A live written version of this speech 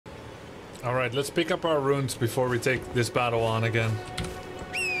Alright, let's pick up our runes before we take this battle on again.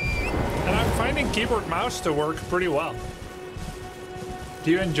 And I'm finding keyboard mouse to work pretty well. Do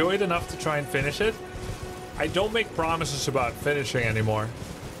you enjoy it enough to try and finish it? I don't make promises about finishing anymore.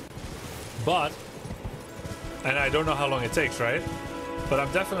 But, and I don't know how long it takes, right? But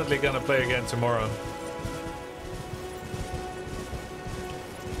I'm definitely gonna play again tomorrow.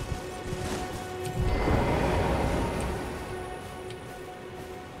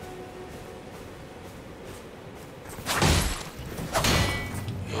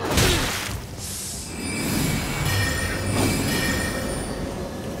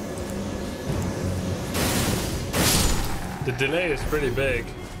 The delay is pretty big.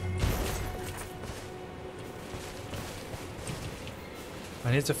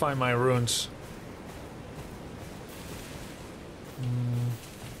 I need to find my runes.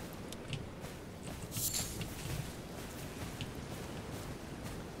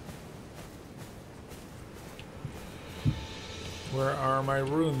 Where are my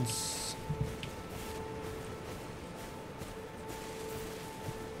runes?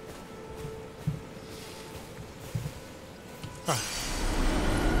 Ah.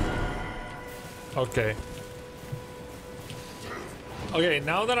 Okay. Okay,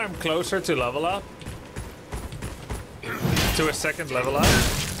 now that I'm closer to level up, to a second level up,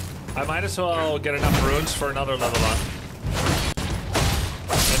 I might as well get enough runes for another level up.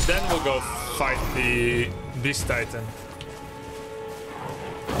 And then we'll go fight the Beast Titan.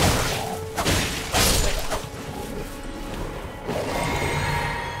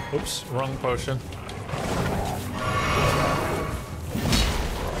 Oops, wrong potion.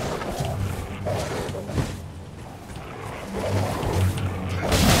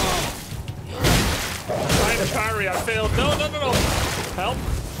 Parry, I failed. No, no, no, no. Help.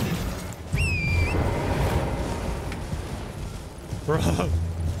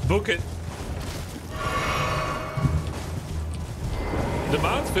 Book it. The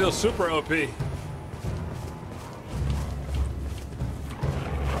mount feels super OP.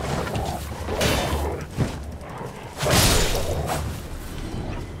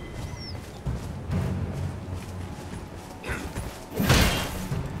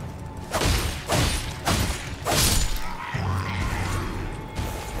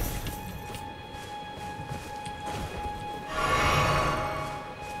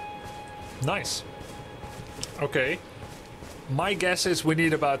 Nice. Okay. My guess is we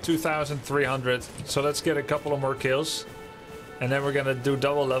need about 2,300. So let's get a couple of more kills. And then we're gonna do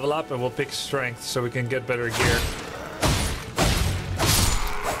double level up and we'll pick strength so we can get better gear.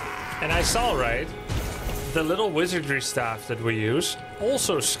 And I saw, right? The little wizardry staff that we use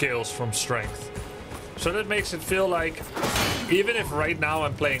also scales from strength. So that makes it feel like even if right now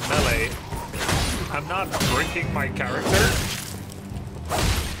I'm playing melee, I'm not breaking my character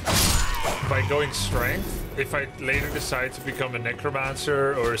by going strength. If I later decide to become a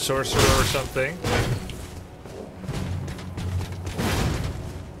necromancer or a sorcerer or something.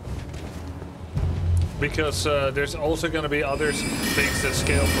 Because there's also going to be other things that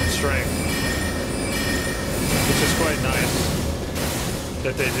scale from strength. Which is quite nice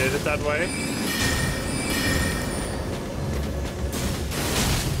that they did it that way.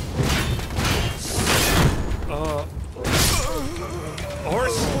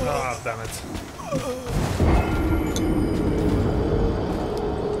 Horse! Ah, damn it.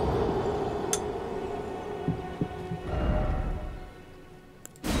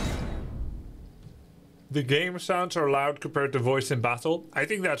 The game sounds are loud compared to voice in battle. I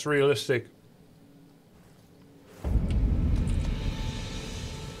think that's realistic.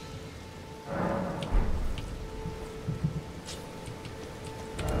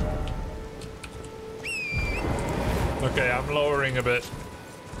 Okay, I'm lowering a bit.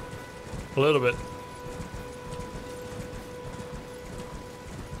 A little bit.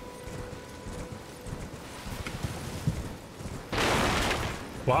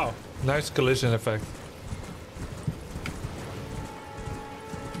 Wow, nice collision effect.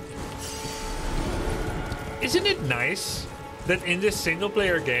 Isn't it nice that in this single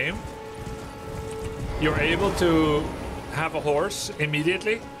player game you're able to have a horse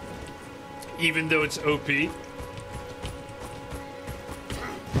immediately, even though it's OP?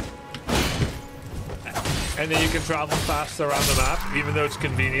 And then you can travel fast around the map, even though it's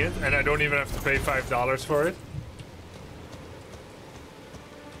convenient, and I don't even have to pay $5 for it.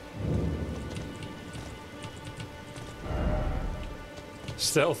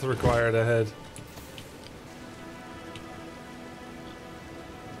 Stealth required ahead.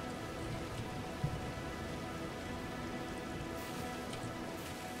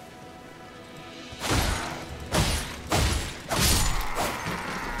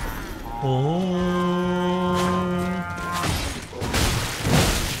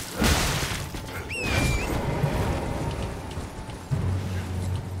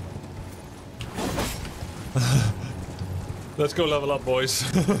 Let's go level up, boys.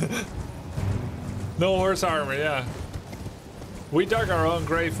 No horse armor, yeah. We dug our own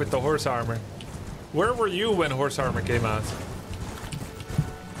grave with the horse armor. Where were you when horse armor came out?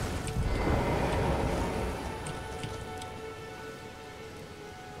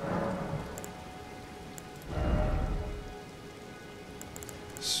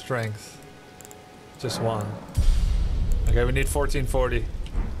 Strength. Just one. Okay, we need 1440.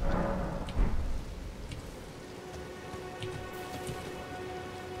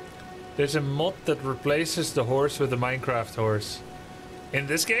 There's a mod that replaces the horse with the Minecraft horse. In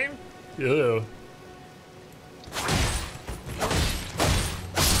this game? Ew.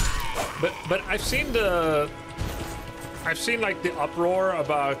 But I've seen like the uproar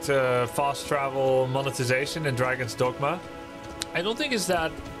about fast travel monetization in Dragon's Dogma. I don't think it's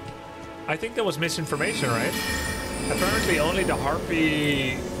that. I think that was misinformation, right? Apparently only the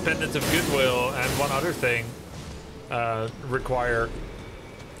Harpy Pendant of Goodwill and one other thing require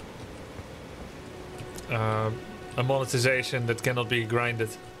a monetization that cannot be grinded.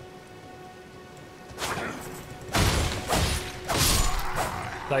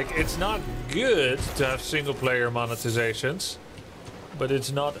 Like, it's not good to have single player monetizations, but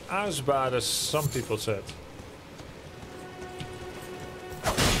it's not as bad as some people said.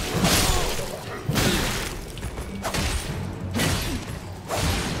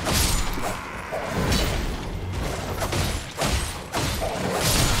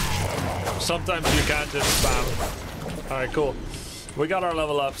 Sometimes you can't just spam. Alright, cool. We got our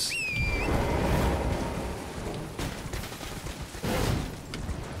level ups.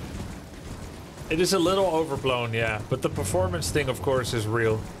 It is a little overblown, yeah, but the performance thing, of course, is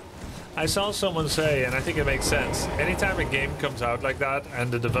real. I saw someone say, and I think it makes sense, anytime a game comes out like that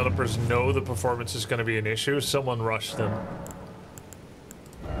and the developers know the performance is going to be an issue, someone rushed them.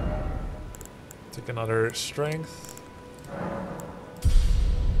 Take another strength.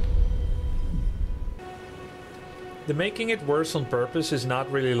 The making it worse on purpose is not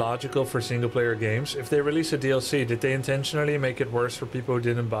really logical for single-player games. If they release a DLC, did they intentionally make it worse for people who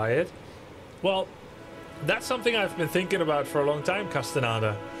didn't buy it? Well, that's something I've been thinking about for a long time,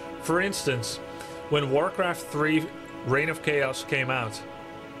 Castaneda. For instance, when Warcraft 3 Reign of Chaos came out,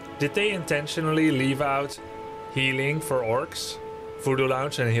 did they intentionally leave out healing for orcs, Voodoo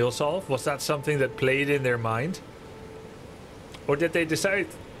Lounge and Heal Solve? Was that something that played in their mind? Or did they decide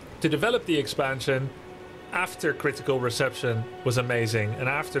to develop the expansion after critical reception was amazing and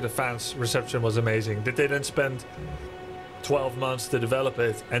after the fans' reception was amazing? Did they then spend 12 months to develop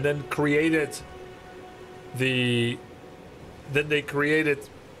it and then created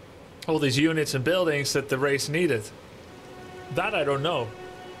all these units and buildings that the race needed? That I don't know,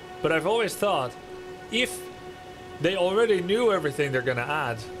 but I've always thought if they already knew everything they're gonna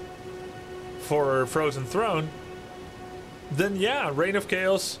add for Frozen Throne, then yeah, Reign of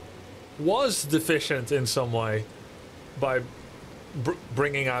Chaos was deficient in some way by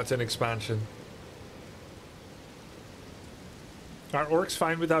bringing out an expansion. Are orcs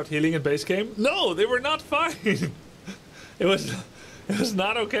fine without healing in base game? No, they were not fine. It was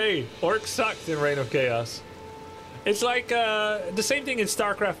not okay. Orcs sucked in Reign of Chaos. It's like the same thing in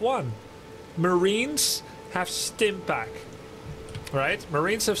StarCraft 1. Marines have stim pack, right?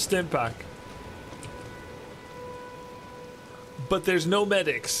 Marines have stim pack, but there's no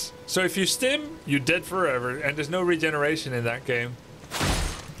medics. So if you stim, you're dead forever, and there's no regeneration in that game.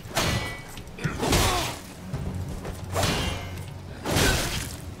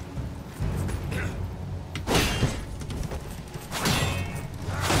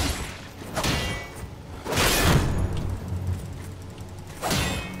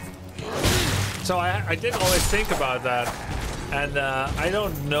 So I did always think about that, and I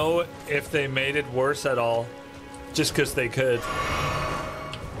don't know if they made it worse at all, just because they could.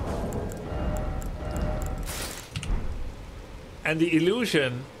 And the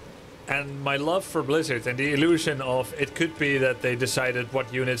illusion, and my love for Blizzard, and the illusion of it could be that they decided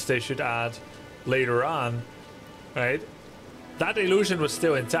what units they should add later on, right? That illusion was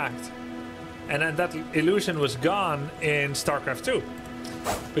still intact. And then that illusion was gone in StarCraft 2.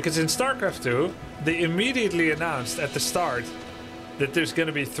 Because in StarCraft 2, they immediately announced at the start that there's going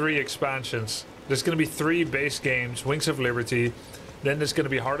to be 3 expansions. There's going to be 3 base games, Wings of Liberty, then there's going to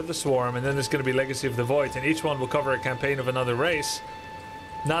be Heart of the Swarm, and then there's going to be Legacy of the Void, and each one will cover a campaign of another race.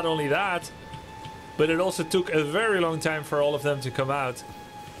 Not only that, but it also took a very long time for all of them to come out.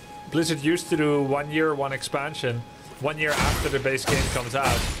 Blizzard used to do 1 year, 1 expansion, 1 year after the base game comes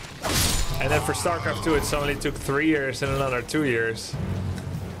out. And then for StarCraft 2, it suddenly took 3 years and another 2 years.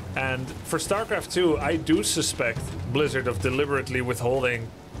 And for StarCraft 2, I do suspect Blizzard of deliberately withholding,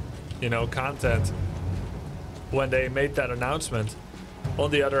 you know, content when they made that announcement.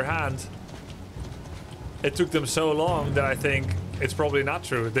 On the other hand, it took them so long that I think it's probably not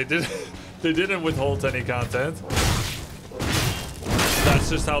true. They didn't withhold any content. That's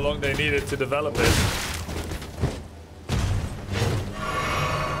just how long they needed to develop it.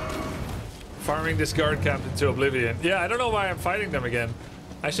 Farming this guard camp into oblivion. Yeah, I don't know why I'm fighting them again.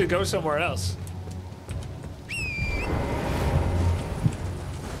 I should go somewhere else.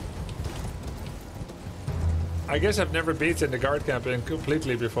 I guess I've never beaten the guard camp in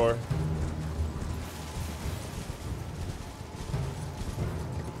completely before.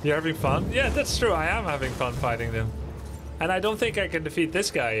 You're having fun? Yeah, that's true. I am having fun fighting them. And I don't think I can defeat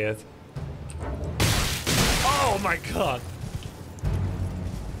this guy yet. Oh my god.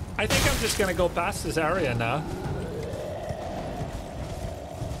 I think I'm just gonna go past this area now.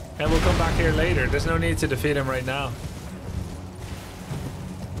 And we'll come back here later. There's no need to defeat him right now.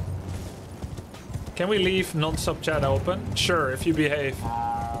 Can we leave non-sub chat open? Sure, if you behave.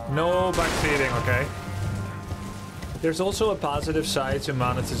 No backseating, okay? There's also a positive side to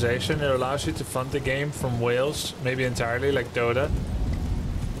monetization. It allows you to fund the game from whales, maybe entirely, like Dota.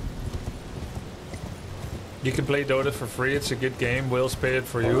 You can play Dota for free. It's a good game. Whales pay it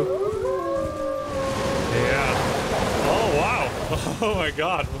for you. Yeah. Oh, wow. Oh my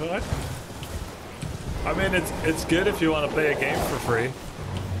god, what? I mean, it's good if you want to play a game for free.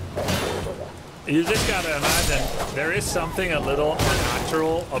 You just gotta imagine, there is something a little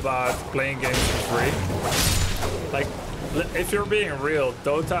unnatural about playing games for free. Like, if you're being real,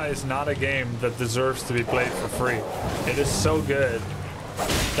 Dota is not a game that deserves to be played for free. It is so good.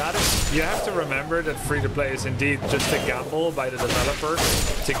 That is, you have to remember that free-to-play is indeed just a gamble by the developer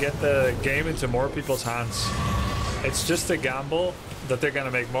to get the game into more people's hands. It's just a gamble that they're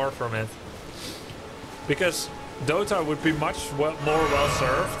gonna make more from it. Because Dota would be much more well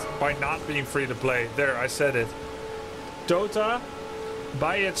served by not being free-to-play. There, I said it. Dota,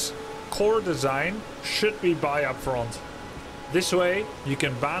 by its core design, should be buy up front. This way, you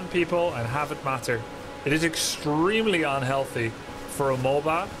can ban people and have it matter. It is extremely unhealthy for a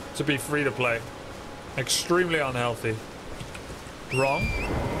MOBA to be free to play. Extremely unhealthy. Wrong?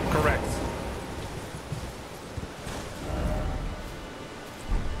 Correct.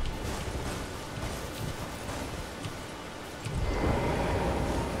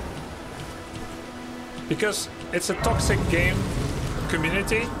 Because it's a toxic game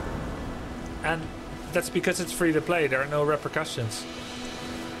community, and that's because it's free to play. There are no repercussions.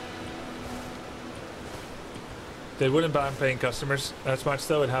 They wouldn't ban paying customers as much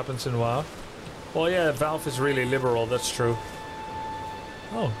though. It happens in WoW. Well, yeah, Valve is really liberal. That's true.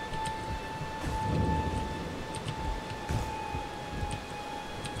 Oh.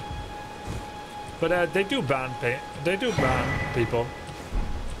 But they do ban people.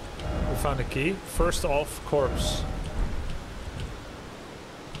 We found a key. First off, corpse.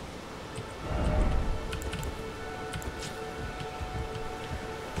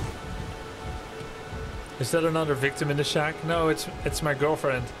 Is that another victim in the shack? No, it's my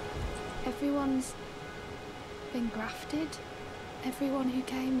girlfriend. Everyone's been grafted. Everyone who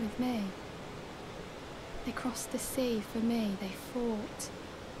came with me. They crossed the sea for me. They fought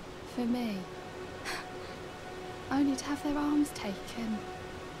for me. Only to have their arms taken.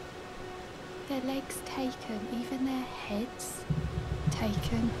 Their legs taken. Even their heads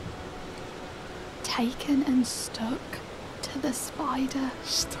taken. Taken and stuck to the spider.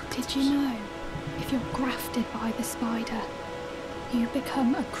 Did you know? If you're grafted by the spider, you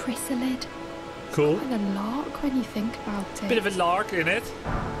become a chrysalid. Cool. It's kind of a lark when you think about it. Bit of a lark in it.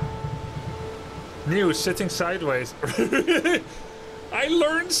 New, sitting sideways. I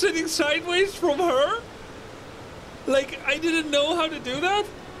learned sitting sideways from her? Like, I didn't know how to do that?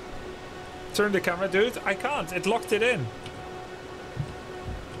 Turn the camera, dude. I can't. It locked it in.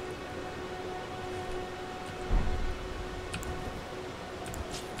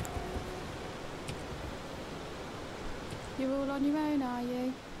 You're all on your own, are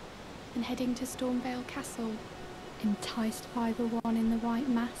you? And heading to Stormvale Castle? Enticed by the one in the white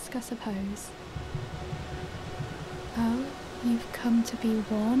mask, I suppose. Oh, you've come to be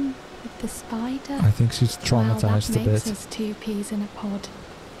one with the spider? I think she's traumatized a bit. Well, that makes a bit. us two peas in a pod.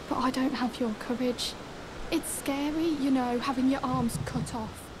 But I don't have your courage. It's scary, you know, having your arms cut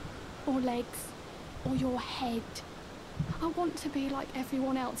off. Or legs. Or your head. I want to be like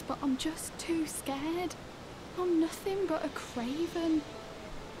everyone else, but I'm just too scared. I'm nothing but a craven.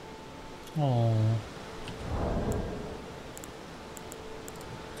 Oh.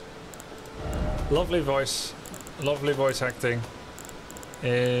 Lovely voice acting.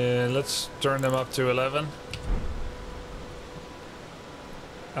 Let's turn them up to 11.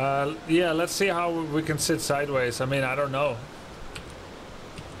 Yeah, let's see how we can sit sideways. I mean, I don't know.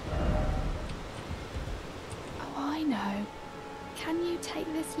 Oh, I know. Can you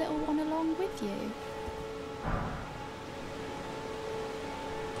take this little one along with you?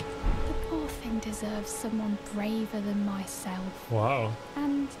 The poor thing deserves someone braver than myself. Wow.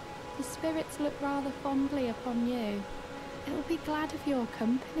 And the spirits look rather fondly upon you. It'll be glad of your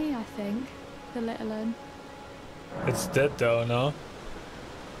company, I think, the little one. It's dead though, no?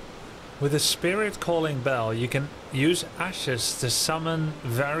 With a spirit calling bell, you can use ashes to summon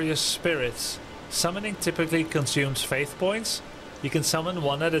various spirits. Summoning typically consumes faith points. You can summon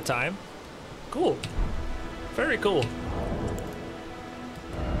one at a time. Cool. Very cool.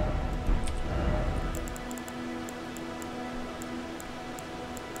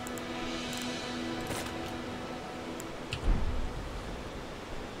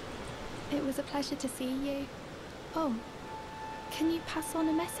 It was a pleasure to see you. Oh, can you pass on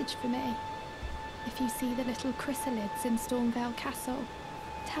a message for me? If you see the little chrysalids in Stormvale Castle,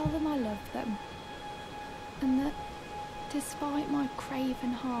 tell them I love them. And that, despite my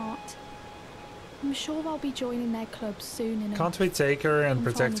craven heart, I'm sure I'll be joining their club soon enough. Can't we take her and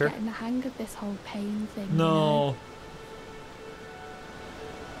protect her? I'm getting the hang of this whole pain thing. No. You know?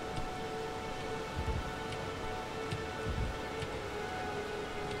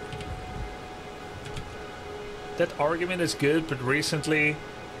 That argument is good, but recently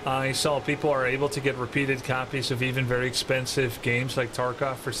I saw people are able to get repeated copies of even very expensive games like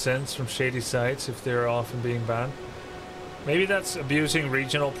Tarkov for cents from shady sites if they're often being banned. Maybe that's abusing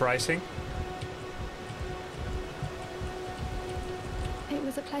regional pricing. It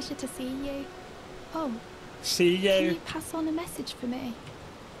was a pleasure to see you. Oh, see you. Can you pass on a message for me?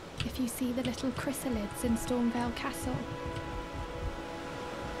 If you see the little chrysalids in Stormvale Castle.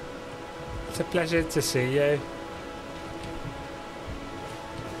 It's a pleasure to see you.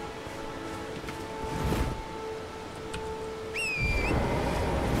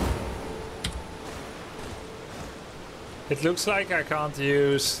 It looks like I can't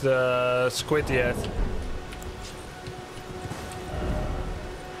use the squid yet.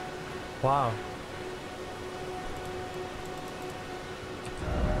 Wow.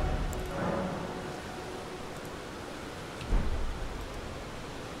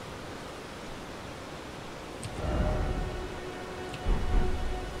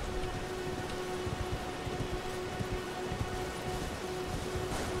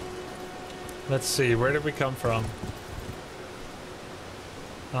 Let's see, where did we come from?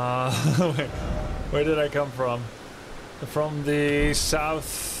 Where did I come from? From the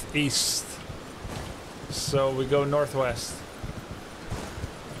southeast. So we go northwest.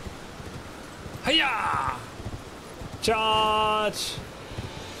 Hiya! Charge!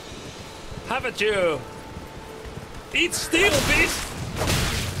 Have at you! Eat steel, beast!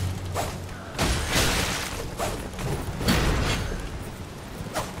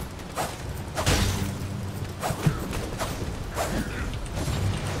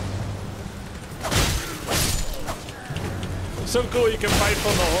 So cool you can fight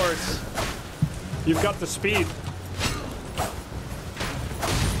from the horse. You've got the speed.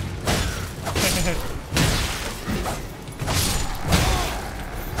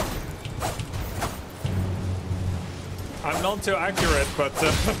 I'm not too accurate, but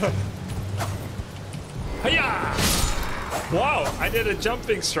hiya! Wow, I did a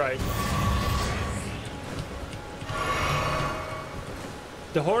jumping strike.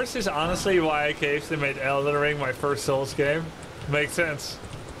 The horse is honestly why I caved and made Elden Ring my first Souls game. Makes sense.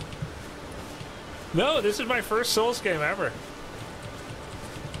 No, this is my first Souls game ever.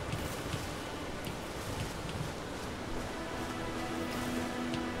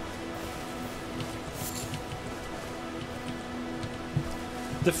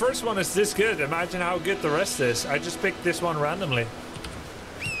 The first one is this good. Imagine how good the rest is. I just picked this one randomly.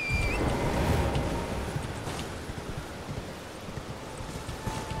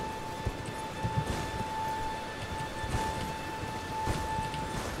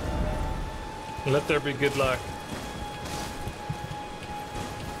 Let there be good luck.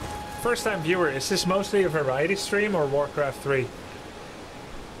 First time viewer, is this mostly a variety stream or Warcraft 3?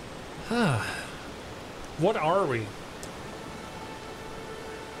 What are we?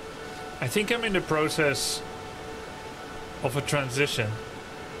 I think I'm in the process of a transition.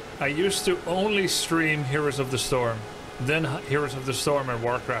 I used to only stream Heroes of the Storm, then Heroes of the Storm and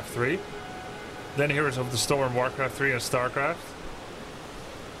Warcraft 3, then Heroes of the Storm, Warcraft 3 and StarCraft,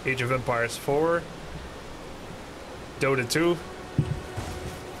 Age of Empires 4, Dota 2,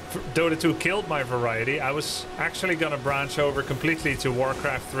 Dota 2 killed my variety. I was actually gonna branch over completely to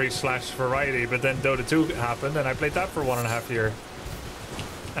Warcraft 3 / variety, but then Dota 2 happened and I played that for 1.5 years.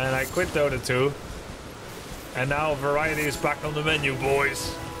 And I quit Dota 2. And now variety is back on the menu,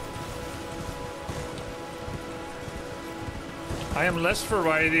 boys. I am less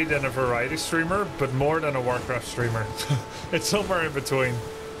variety than a variety streamer, but more than a Warcraft streamer. It's somewhere in between.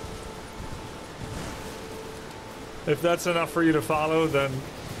 If that's enough for you to follow, then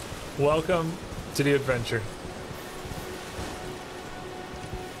welcome to the adventure.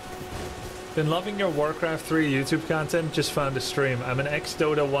 Been loving your Warcraft 3 YouTube content, just found the stream. I'm an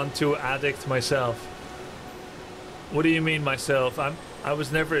ex-Dota 1-2 addict myself. What do you mean myself? I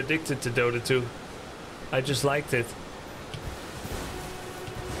was never addicted to Dota 2. I just liked it.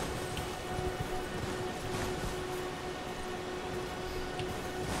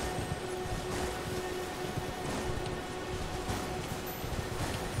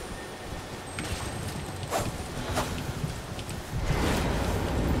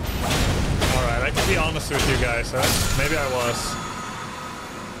 With you guys, huh? Maybe I was.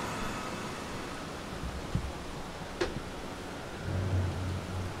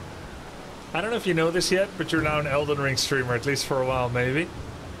 I don't know if you know this yet, but you're now an Elden Ring streamer, at least for a while, maybe.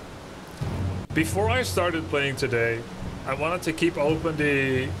 Before I started playing today, I wanted to keep open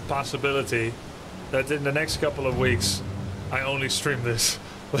the possibility that in the next couple of weeks, I only stream this.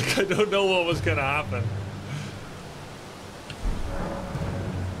 Like, I don't know what was gonna happen.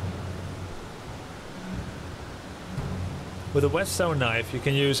 With a whetstone knife, you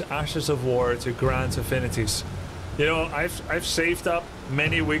can use Ashes of War to grant affinities. You know, I've saved up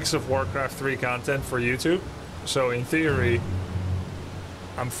many weeks of Warcraft 3 content for YouTube, so in theory,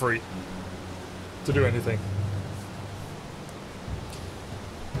 I'm free to do anything.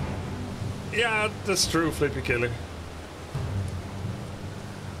 Yeah, that's true, Flippy Killer.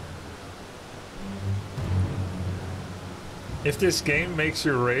 If this game makes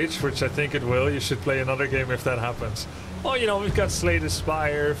you rage, which I think it will, you should play another game if that happens. Oh, you know, we've got Slay the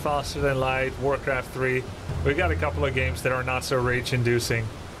Spire, Faster Than Light, Warcraft 3. We've got a couple of games that are not so rage-inducing.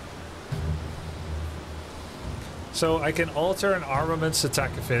 So I can alter an armament's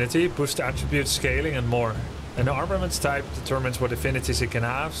attack affinity, boost attribute scaling, and more. An armament's type determines what affinities it can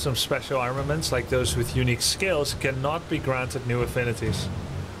have. Some special armaments, like those with unique skills, cannot be granted new affinities.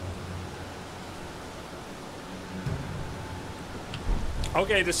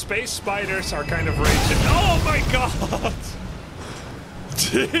 Okay, the space spiders are kind of raging. Oh my god!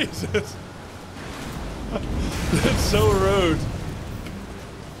 Jesus! That's so rude.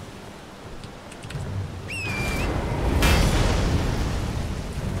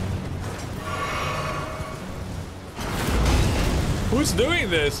 Who's doing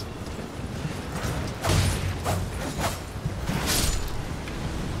this?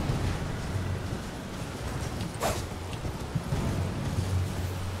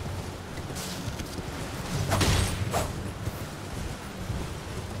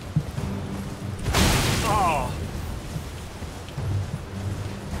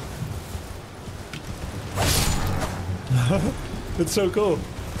 It's so cool.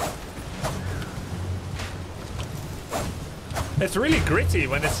 It's really gritty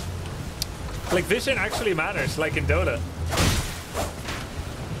when it's like vision actually matters, like in Dota.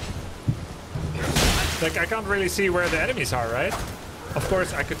 Like I can't really see where the enemies are, right? Of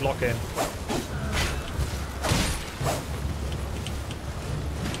course I could lock in.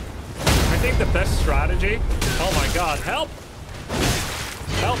 I think the best strategy. Oh my god, help!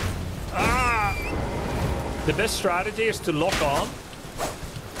 Help! Ah! The best strategy is to lock on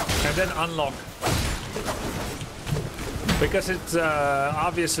and then unlock. Because it's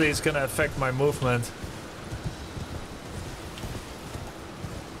obviously it's gonna affect my movement.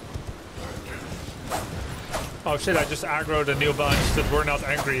 Oh shit, I just aggroed a new bunch that we're not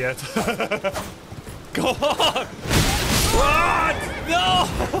angry yet. Go on! What? No!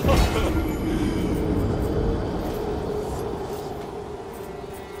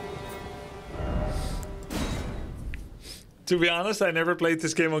 To be honest, I never played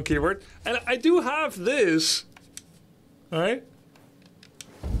this game on keyboard. And I do have this. Alright?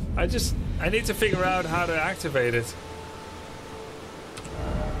 I need to figure out how to activate it.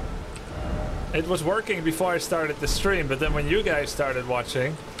 It was working before I started the stream, but then when you guys started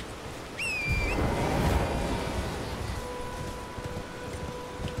watching...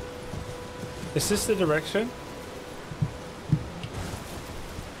 Is this the direction?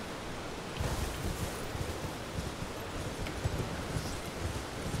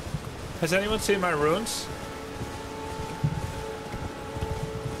 Has anyone seen my runes?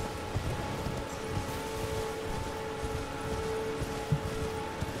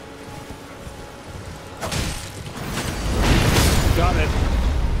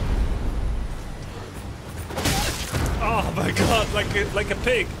 my god, like a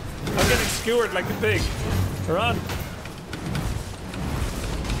pig. I'm getting skewered like a pig. Run.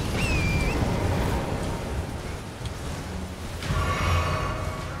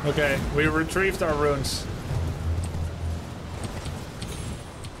 Okay, we retrieved our runes.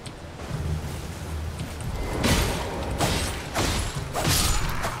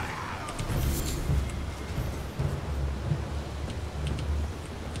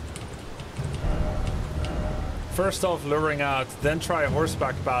 First off, luring out, then try a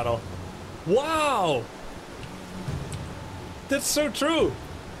horseback battle. Wow! That's so true!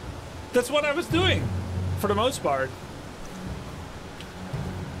 That's what I was doing, for the most part.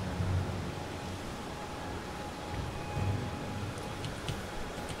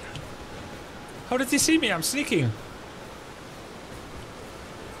 How did he see me? I'm sneaking.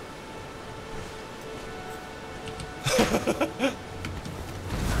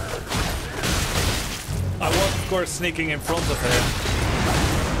 I was, of course, sneaking in front of him.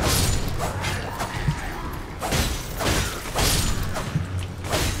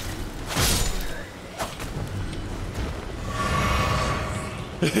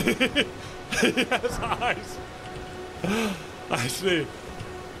 He has eyes. I see.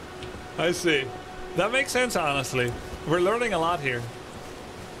 I see. That makes sense, honestly. We're learning a lot here.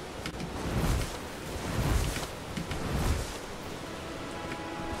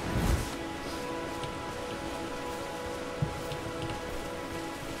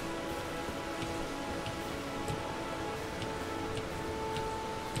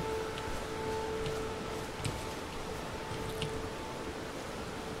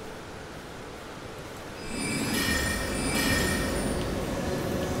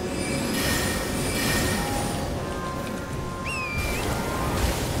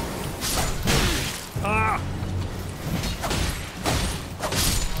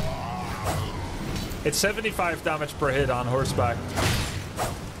 It's 75 damage per hit on horseback.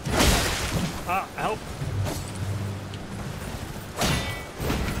 Ah, help.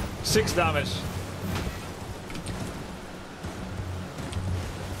 6 damage.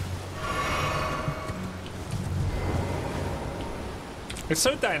 It's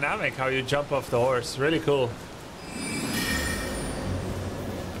so dynamic how you jump off the horse. Really cool.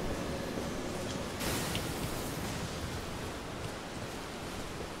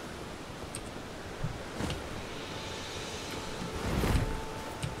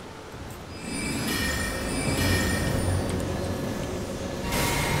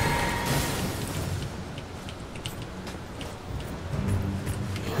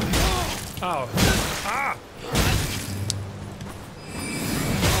 Oh. Ah!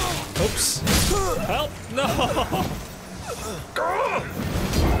 Oops. Help! No!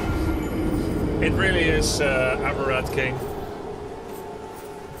 It really is Amarat King.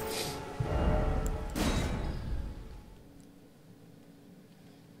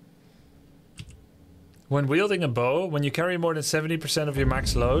 When wielding a bow, when you carry more than 70% of your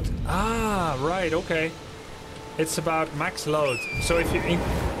max load. Ah, right, okay. It's about max load. So if you...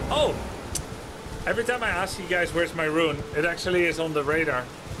 Oh! Every time I ask you guys where's my rune, it actually is on the radar.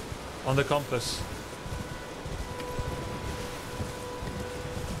 On the compass.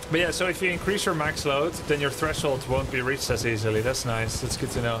 But yeah, so if you increase your max load, then your threshold won't be reached as easily. That's nice. That's good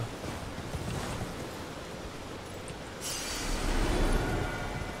to know.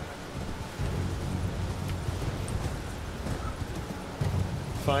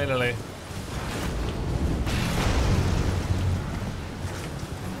 Finally.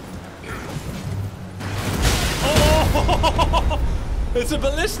 Oh! It's a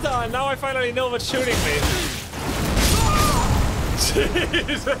ballista, and now I finally know what's shooting me.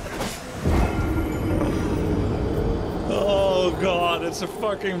 Jesus. Oh god, it's a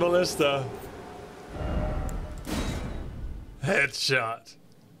fucking ballista. Headshot.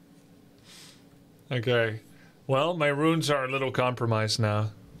 Okay. Well, my runes are a little compromised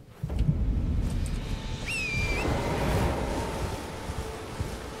now.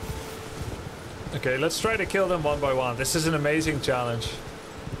 Okay, let's try to kill them one by one. This is an amazing challenge.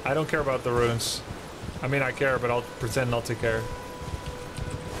 I don't care about the runes. I mean, I care, but I'll pretend not to care.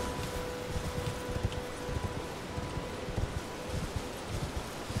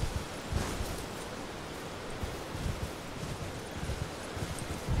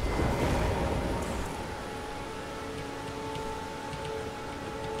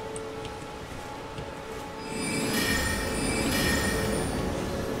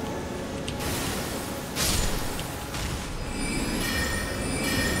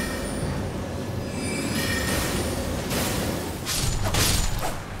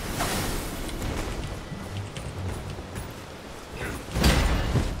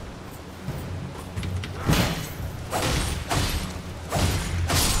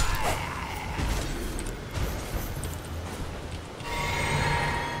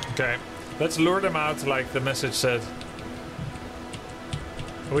 Okay, let's lure them out like the message said.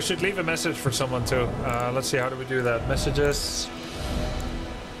 We should leave a message for someone too. Let's see, how do we do that? Messages.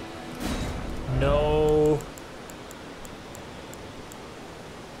 No.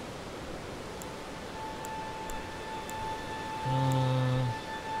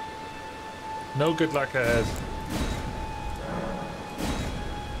 No good luck ahead.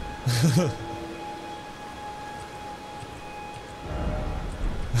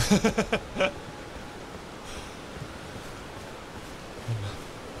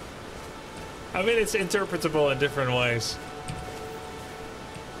 I mean, it's interpretable in different ways.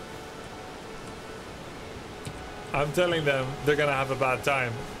 I'm telling them they're gonna have a bad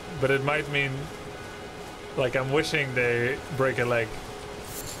time, but it might mean, like, I'm wishing they break a leg.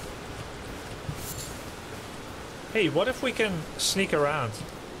 Hey, what if we can sneak around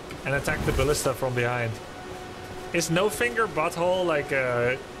and attack the ballista from behind? Is no finger butthole like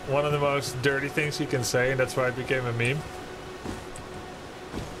one of the most dirty things you can say, and that's why it became a meme?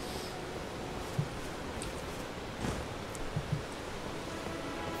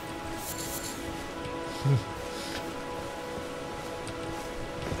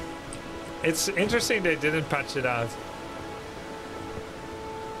 It's interesting they didn't patch it out.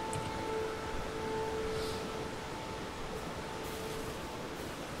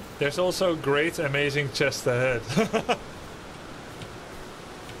 There's also great, amazing chest ahead.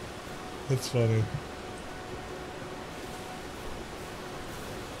 That's funny.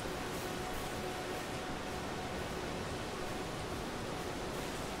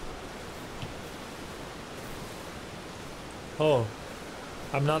 Oh,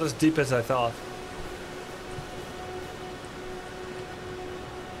 I'm not as deep as I thought.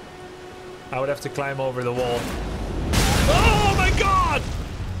 I would have to climb over the wall. Oh my god!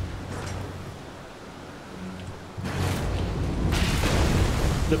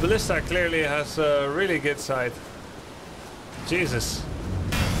 The ballista clearly has a really good side. Jesus.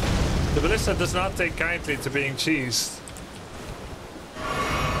 The ballista does not take kindly to being cheesed.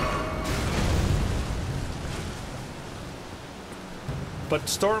 But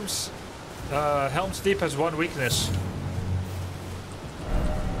Storm's Helm's Deep has one weakness.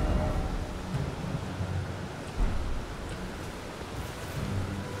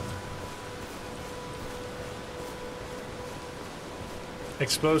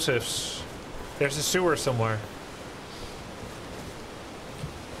 Explosives. There's a sewer somewhere.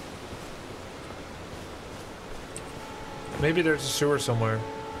 Maybe there's a sewer somewhere.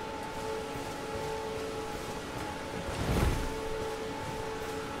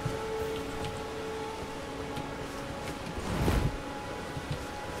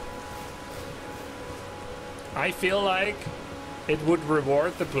 I feel like it would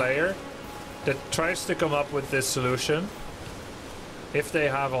reward the player that tries to come up with this solution if they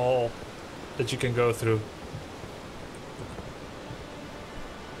have a hole that you can go through.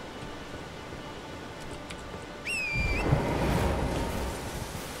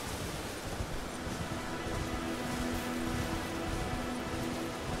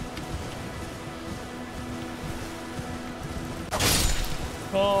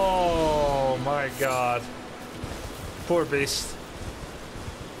 Oh my god. Poor beast.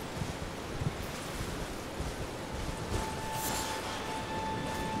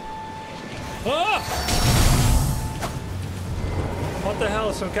 Ah! What the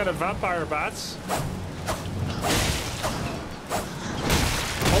hell? Some kind of vampire bats?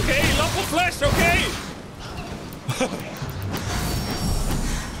 Okay, lump of flesh, okay!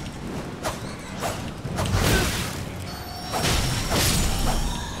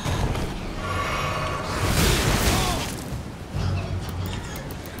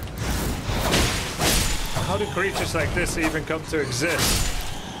 How do creatures like this even come to exist?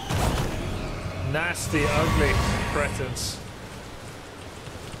 Nasty, ugly cretins.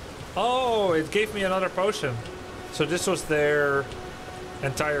 Oh, it gave me another potion. So this was their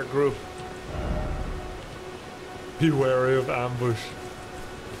entire group. Be wary of ambush.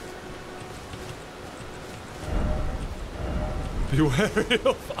 Be wary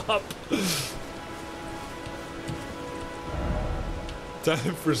of up.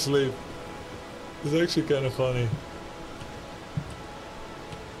 Time for sleep. It's actually kind of funny.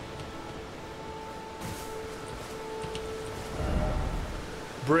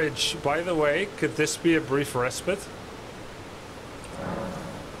 Bridge. By the way, could this be a brief respite?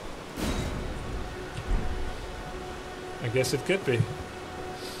 I guess it could be.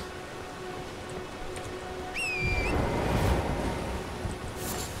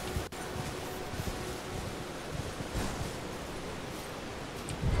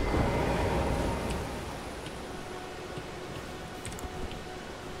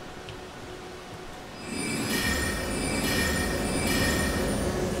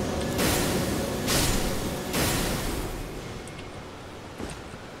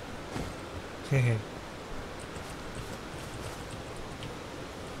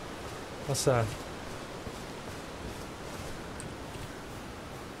 What's that?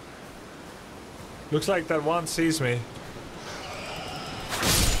 Looks like that one sees me.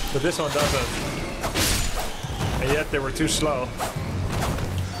 But this one doesn't. And yet they were too slow.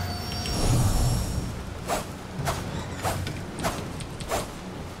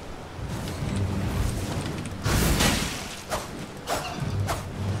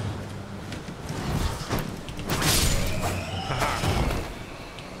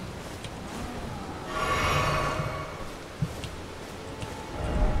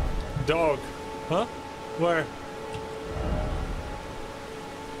 Dog. Huh? Where?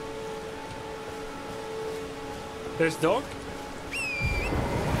 There's dog?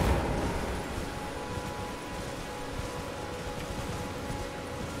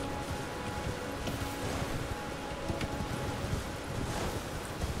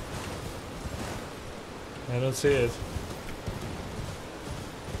 I don't see it.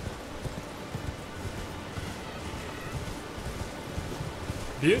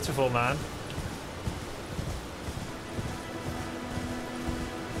 Beautiful, man.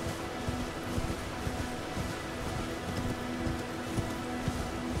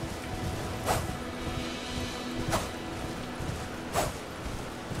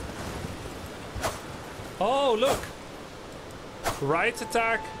 Oh, look. Right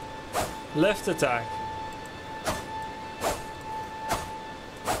attack, left attack.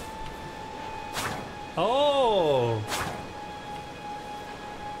 Oh.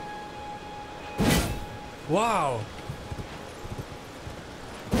 Wow.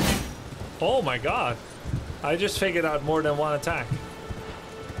 Oh my god. I just figured out more than one attack.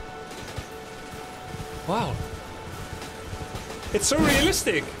 Wow. It's so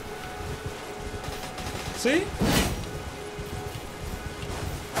realistic. See?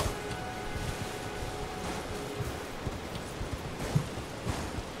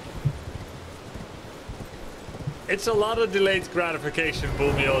 It's a lot of delayed gratification,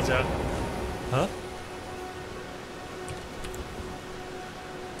 Bulmioja. Huh?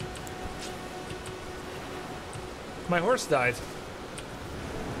 My horse died.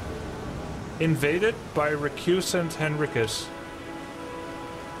 Invaded by recusant Henricus.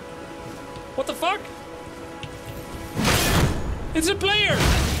 What the fuck? It's a player!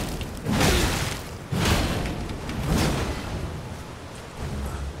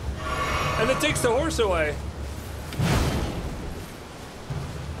 And it takes the horse away.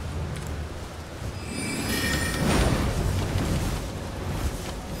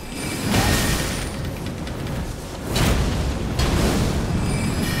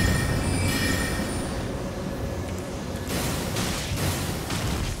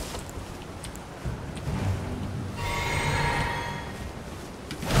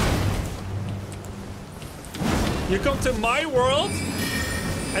 You come to my world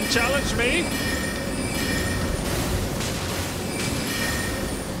and challenge me?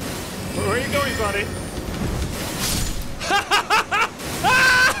 Where are you going, buddy?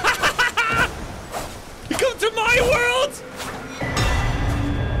 You come to my world?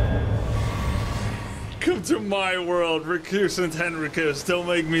 Come to my world, recusant Henricus. Don't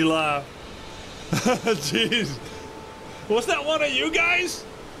make me laugh. Jeez. Was that one of you guys?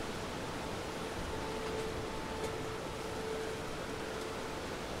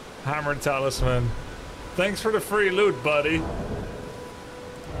 Hammer talisman. Thanks for the free loot, buddy.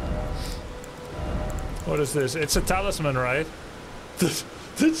 What is this? It's a talisman, right?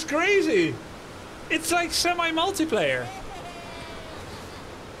 That's crazy. It's like semi-multiplayer.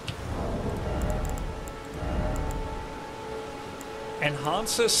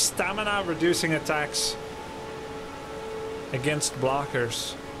 Enhances stamina, reducing attacks against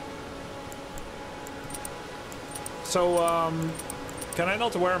blockers. So, can I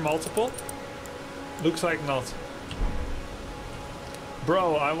not wear multiple? Looks like not.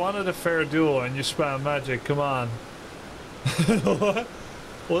 Bro, I wanted a fair duel and you spam magic, come on. What?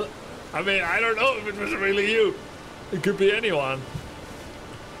 Well, I mean, I don't know if it was really you. It could be anyone.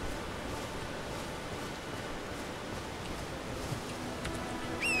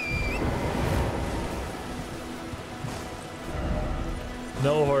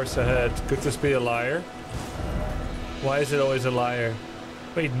 No horse ahead. Could this be a liar? Why is it always a liar?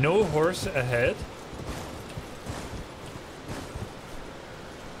 Wait, no horse ahead?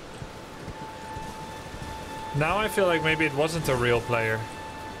 Now I feel like maybe it wasn't a real player.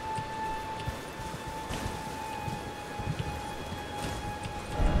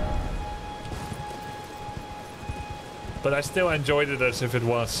 But I still enjoyed it as if it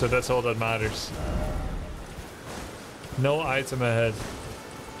was, so that's all that matters. No item ahead.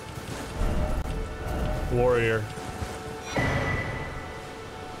 warrior.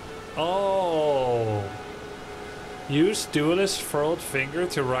 Oh. Use duelist furled finger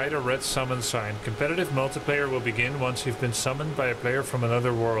to write a red summon sign. Competitive multiplayer will begin once you've been summoned by a player from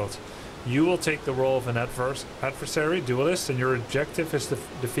another world. You will take the role of an adversary, duelist, and your objective is to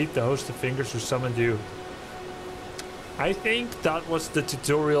defeat the host of fingers who summoned you. I think that was the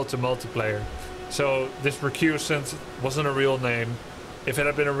tutorial to multiplayer. So this recusant wasn't a real name. If it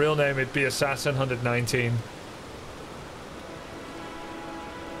had been a real name, it'd be Assassin 119.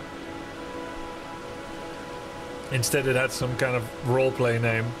 Instead it had some kind of roleplay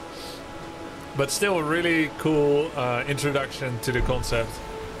name. But still a really cool introduction to the concept.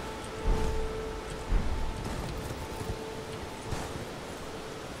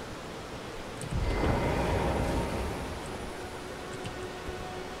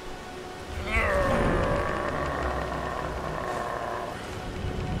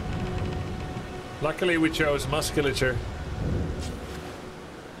 Luckily we chose musculature.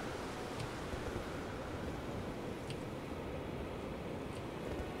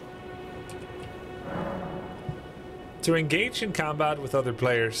 To engage in combat with other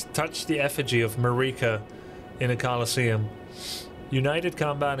players, touch the effigy of Marika in a Colosseum. United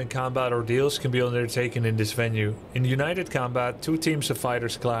combat and combat ordeals can be undertaken in this venue. In United combat, two teams of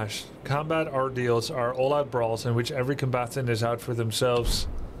fighters clash. Combat ordeals are all-out brawls in which every combatant is out for themselves.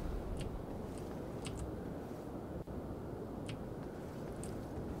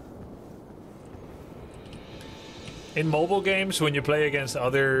 In mobile games, when you play against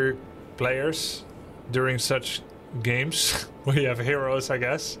other players during such games, where you have heroes, I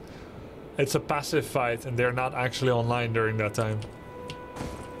guess, it's a passive fight and they're not actually online during that time.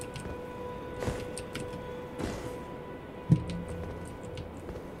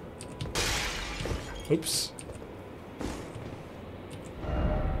 Oops.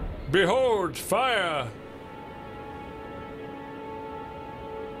 Behold, fire!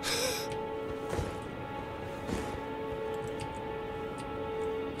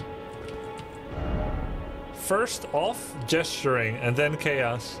 First off, gesturing, and then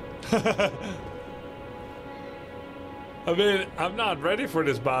chaos. I mean, I'm not ready for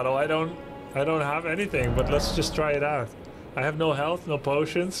this battle. I don't have anything, but let's just try it out. I have no health, no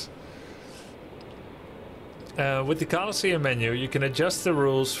potions. With the Colosseum menu, you can adjust the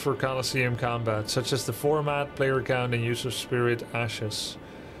rules for Colosseum combat, such as the format, player count, and use of spirit ashes.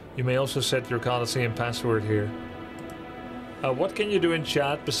 You may also set your Colosseum password here. What can you do in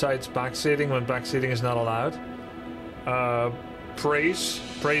chat besides backseating when backseating is not allowed?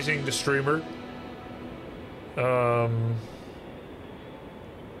 Praising the streamer.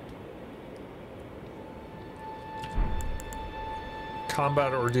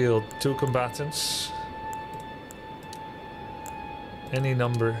 Combat ordeal, 2 combatants. Any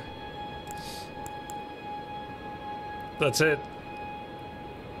number. That's it.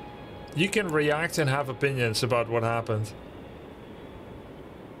 You can react and have opinions about what happened.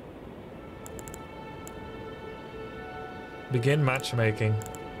 Begin matchmaking.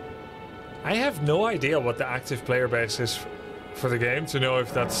 I have no idea what the active player base is for the game to know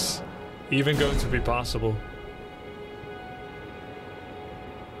if that's even going to be possible.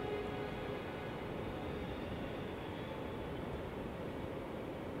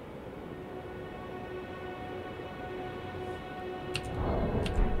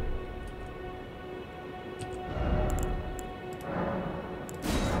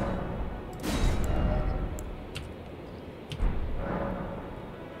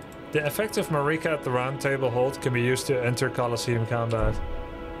 The effect of Marika at the round table hold can be used to enter Colosseum combat.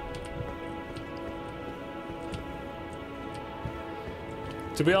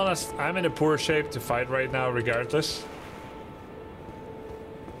 To be honest, I'm in a poor shape to fight right now regardless.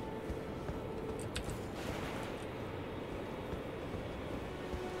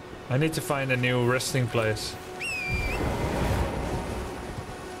 I need to find a new resting place.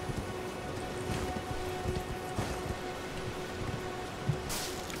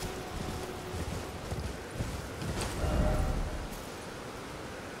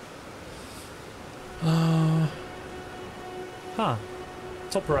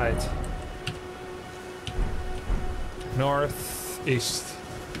 Top right. North, east.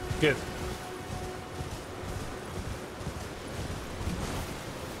 Good.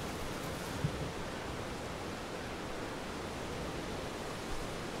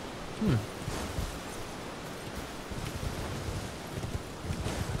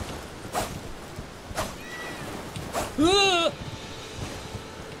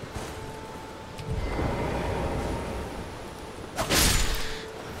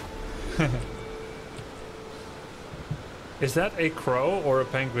 Is that a crow or a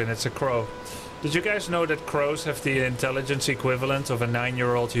penguin? It's a crow. Did you guys know that crows have the intelligence equivalent of a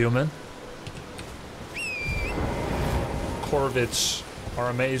 9-year-old human? Corvids are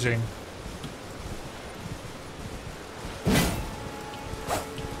amazing.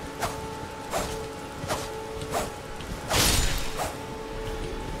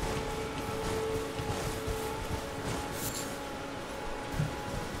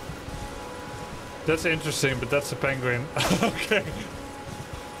 That's interesting, but that's a penguin. Okay.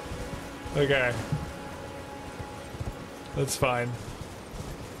 Okay. That's fine.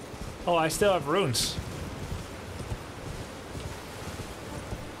 Oh, I still have runes.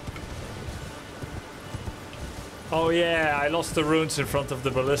 Oh yeah, I lost the runes in front of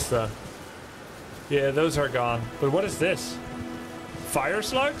the ballista. Yeah, those are gone. But what is this? Fire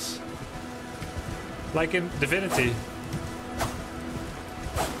slugs? Like in Divinity.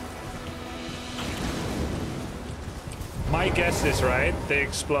 My guess is right. They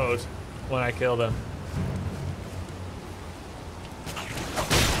explode when I kill them.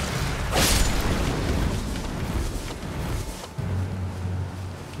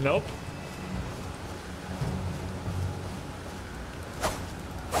 Nope.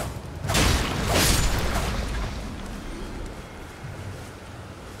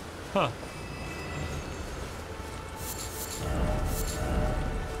 Huh.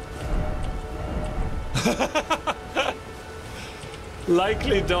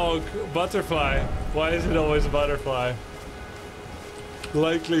 Likely dog, butterfly. Why is it always a butterfly?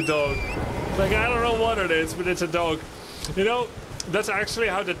 Likely dog. Like, I don't know what it is, but it's a dog. You know, that's actually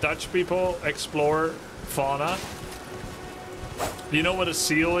how the Dutch people explore fauna. You know what a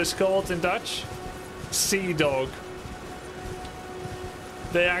seal is called in Dutch? Sea dog.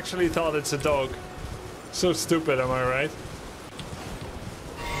 They actually thought it's a dog. So stupid, am I right?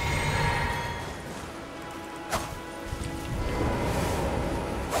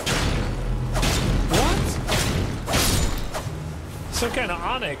 Some kind of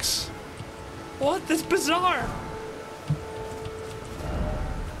onyx. What? That's bizarre.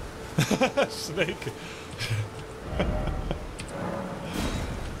 Snake.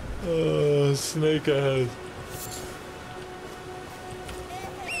 Oh, snake ahead.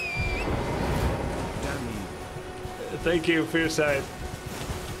 Thank you for your side.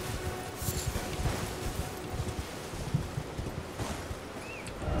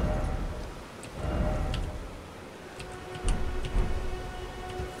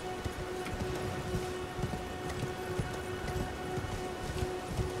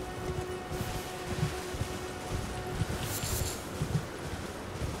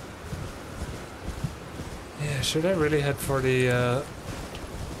 Should I really head for the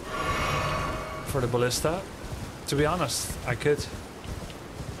ballista? To be honest, I could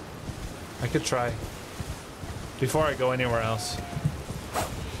try before I go anywhere else.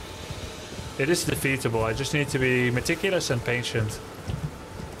 It is defeatable. I just need to be meticulous and patient.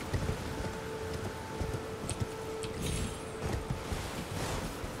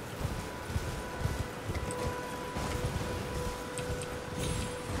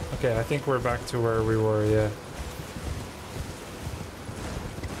 Okay, I think we're back to where we were, yeah.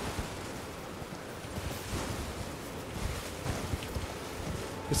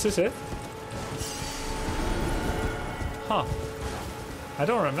 Is this it? Huh. I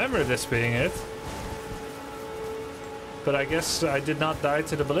don't remember this being it. But I guess I did not die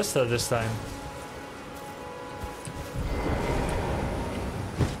to the ballista this time.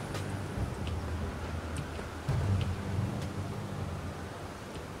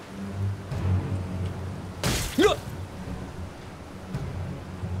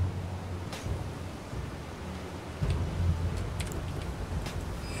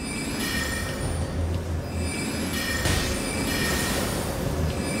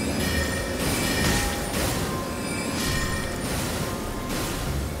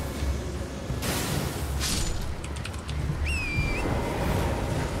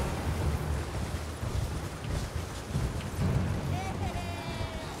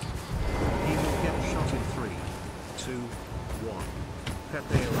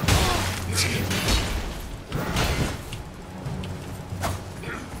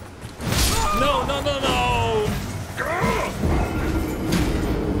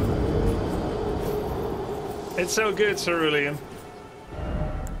 It's so good, Cerulean.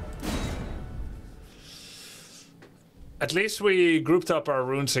 At least we grouped up our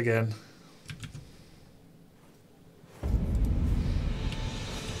runes again.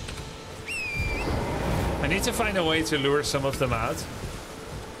 I need to find a way to lure some of them out.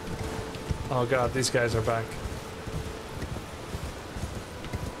 Oh god, these guys are back.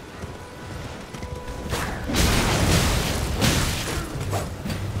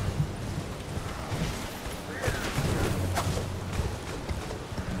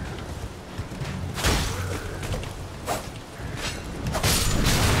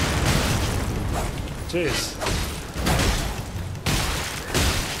 Jeez.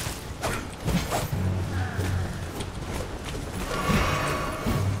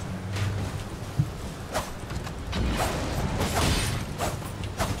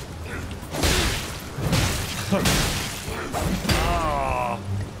 Oh.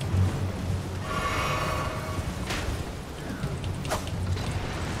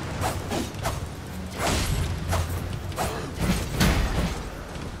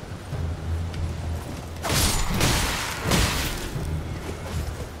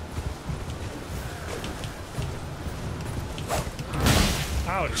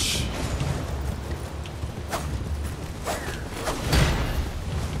 Ouch.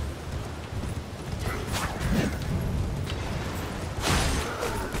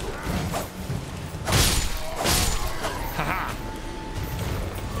 Haha.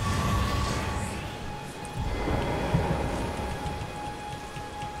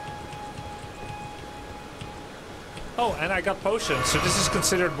 Oh, and I got potions, so this is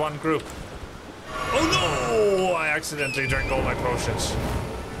considered one group. Oh no! I accidentally drank all my potions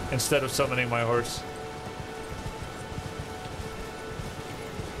instead of summoning my horse.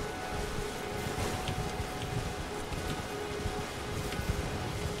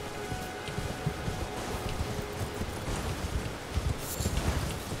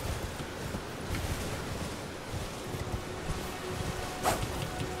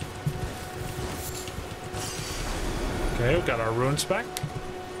 Okay, we got our runes back.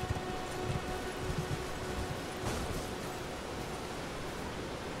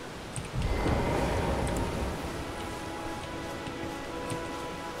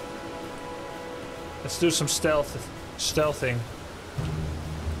 Let's do some stealthing.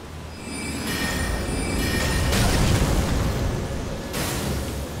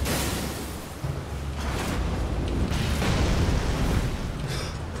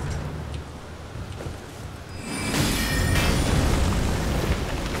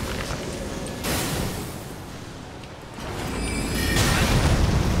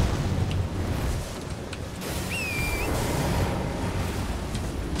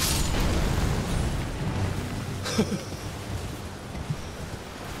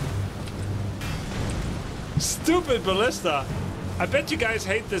 Stupid ballista. I bet you guys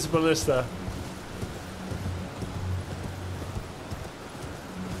hate this ballista.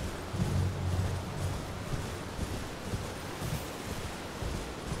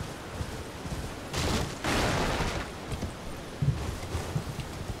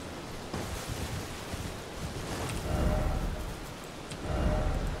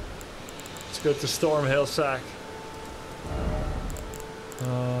 Let's go to Stormhill Sack.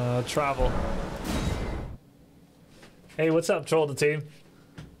 Travel. Hey, what's up, Troll the Team?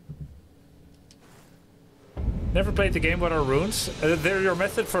 Never played the game with our runes. They're your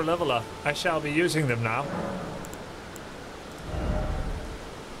method for level up. I shall be using them now.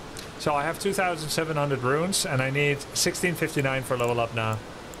 So I have 2,700 runes and I need 1659 for level up now.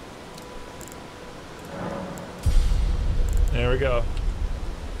 There we go.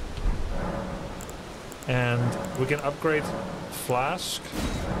 And we can upgrade Flask.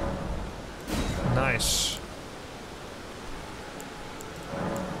 Nice.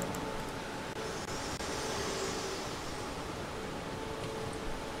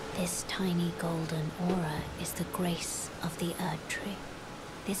 This tiny golden aura is the grace of the Erd Tree.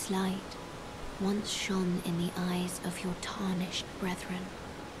 This light once shone in the eyes of your tarnished brethren,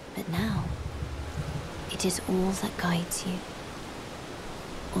 but now it is all that guides you.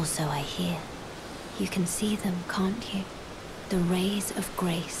 Or so I hear. You can see them, can't you? The rays of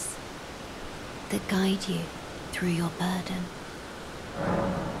grace that guide you through your burden.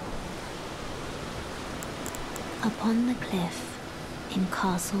 Upon the cliff in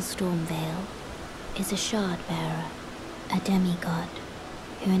Castle Stormvale is a shard-bearer, a demigod,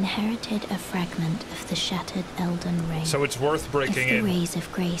 who inherited a fragment of the shattered Elden Ring. So it's worth breaking in. If the rays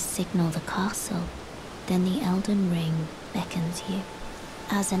of grace signal the castle, then the Elden Ring beckons you.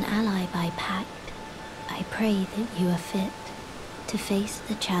 As an ally by pact, I pray that you are fit to face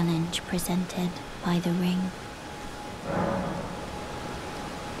the challenge presented by the ring.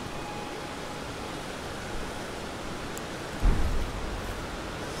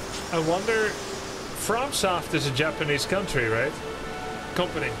 I wonder, FromSoft is a Japanese country, right?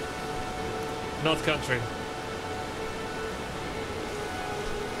 Company, not country.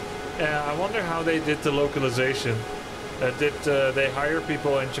 I wonder how they did the localization. Did they hire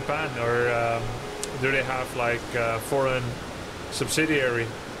people in Japan, or do they have like a foreign subsidiary,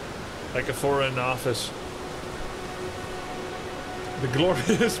 like a foreign office? The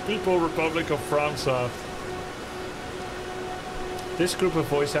glorious People Republic of FromSoft. This group of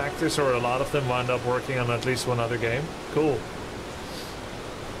voice actors, or a lot of them, wound up working on at least one other game. Cool.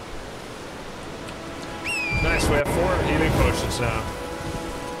 Nice, we have 4 healing potions now.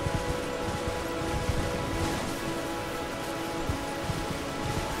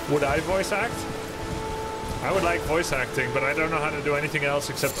 Would I voice act? I would like voice acting, but I don't know how to do anything else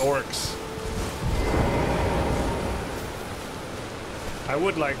except orcs. I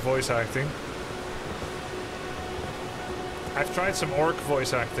would like voice acting. I've tried some orc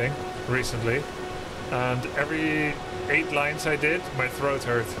voice acting recently, and every 8 lines I did, my throat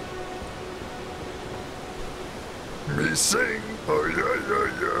hurt. Me sing, oh yeah, yeah,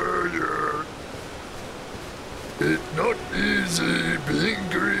 yeah, yeah. It's not easy being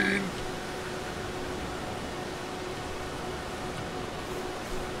green.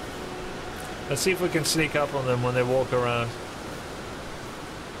 Let's see if we can sneak up on them when they walk around.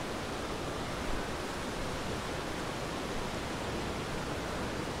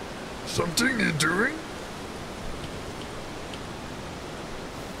 Something you doing?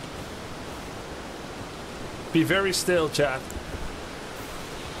 Be very still, chat.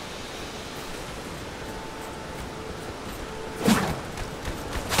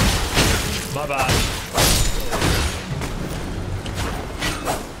 My bad.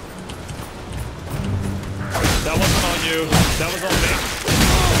 That wasn't on you. That was on me.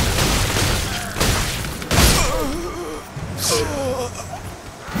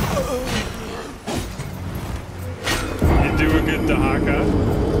 You do a good Dahaka.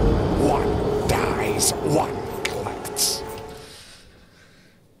 One dies, one collects.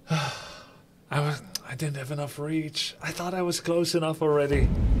 I didn't have enough reach. I thought I was close enough already.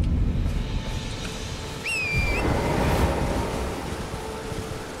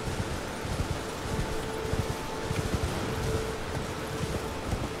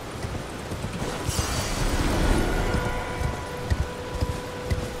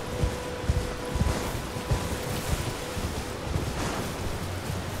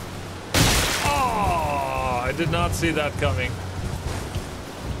 I did not see that coming.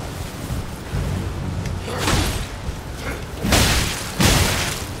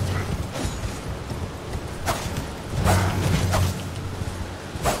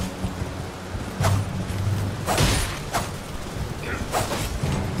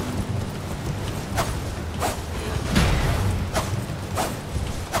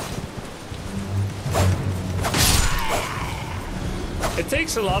 It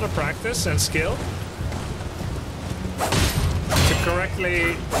takes a lot of practice and skill to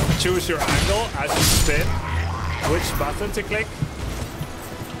correctly choose your angle as you spin, which button to click.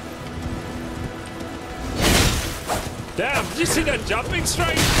 Damn, did you see that jumping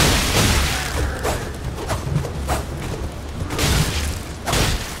strike?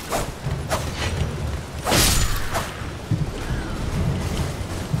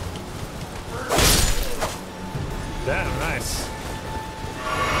 Damn, nice.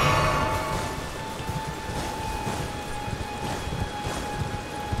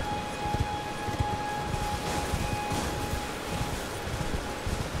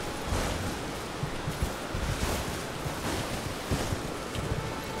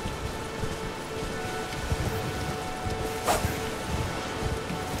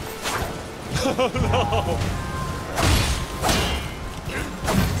 Oh no!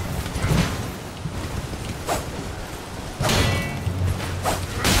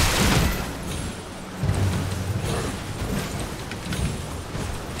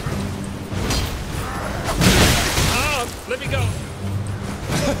 Ah, let me go!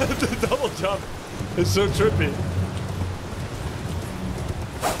 The double jump is so trippy.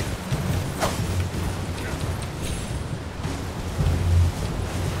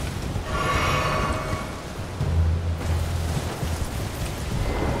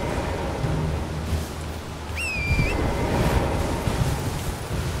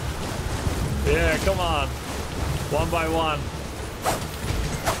 Yeah, come on. One by one.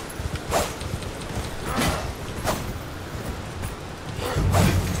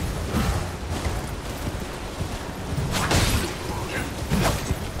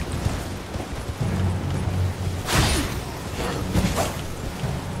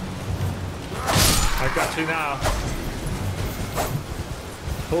 I got you now.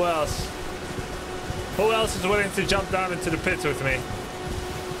 Who else? Who else is willing to jump down into the pit with me?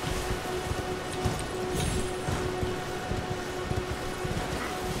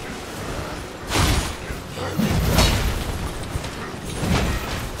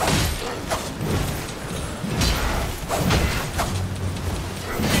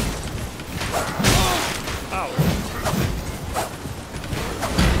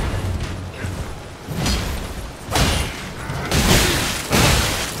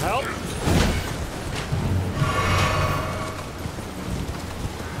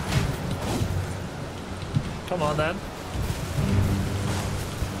 then.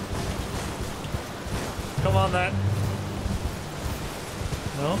 Come on then.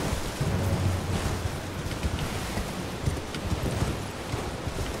 No?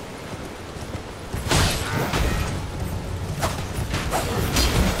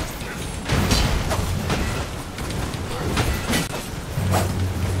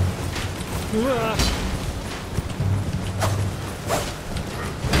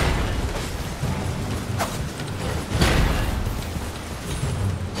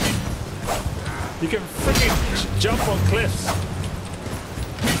 You can freaking jump on cliffs.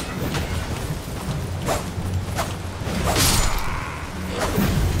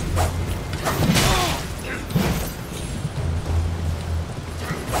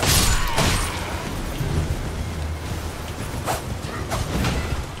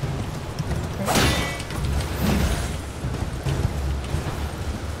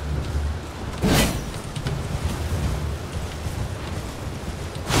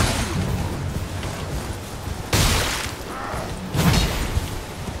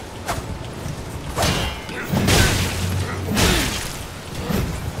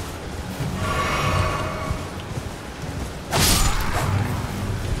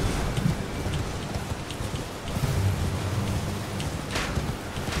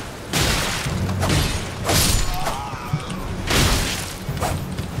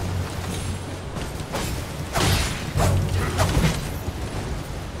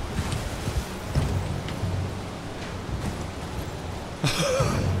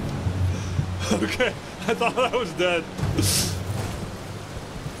 Okay, I thought I was dead.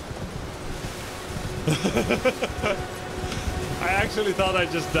 I actually thought I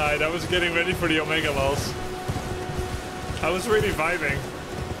just died. I was getting ready for the Omega Lulls. I was really vibing.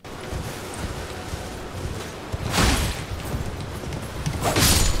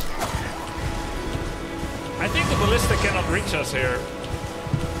 I think the ballista cannot reach us here.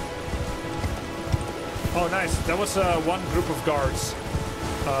 Oh, nice. That was one group of guards.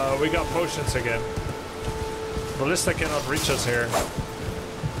 We got potions again. Ballista cannot reach us here.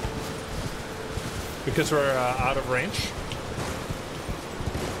 Because we're out of range.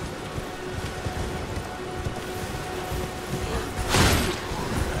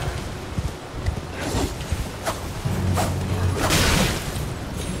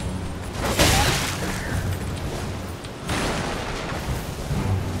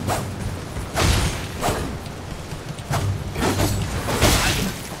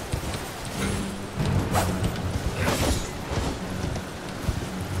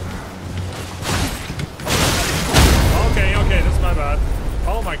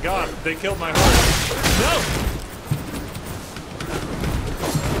 They killed my horse. No!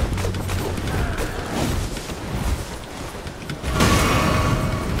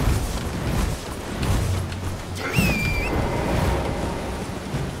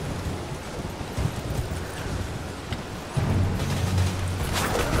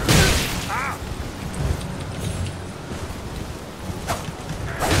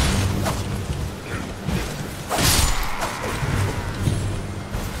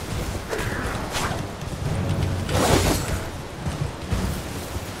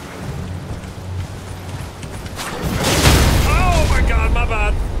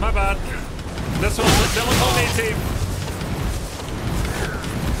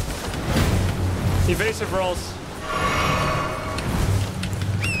 Evasive rolls.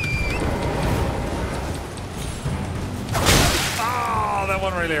 Oh, that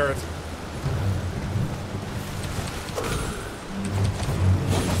one really hurt.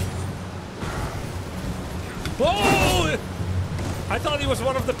 Whoa! I thought he was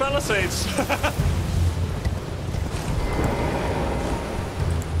one of the Palisades.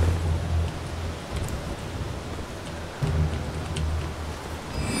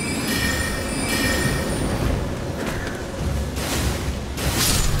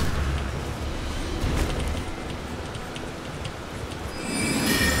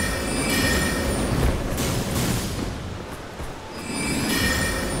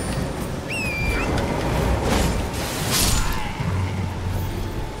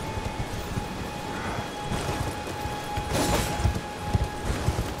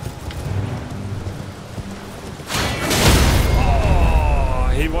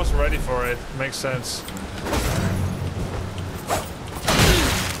 Ready for it. Makes sense.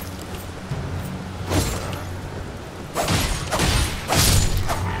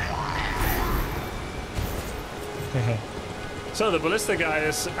 So the ballista guy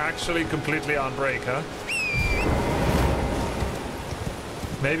is actually completely on break, huh?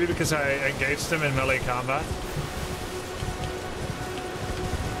 Maybe because I engaged him in melee combat.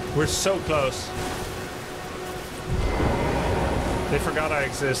 We're so close. They forgot I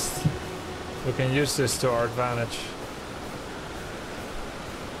exist. We can use this to our advantage.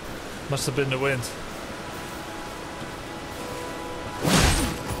 Must have been the wind.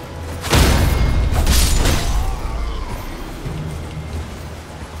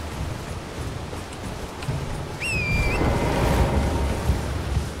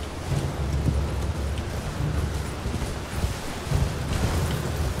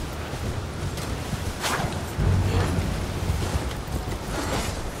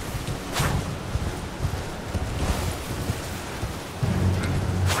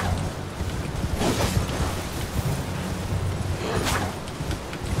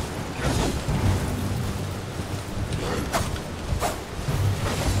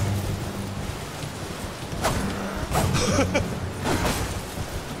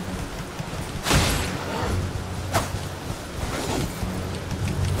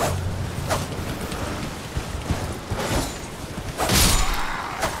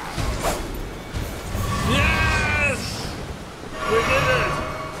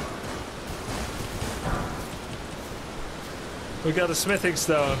 We got a smithing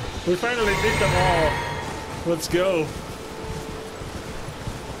stone. We finally beat them all. Let's go.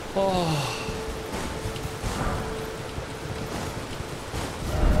 Oh.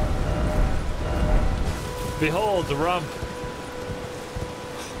 Behold the rump.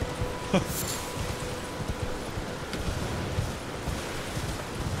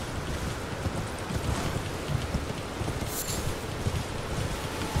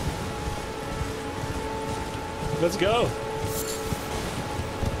 Let's go.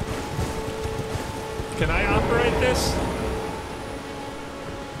 Can I operate this?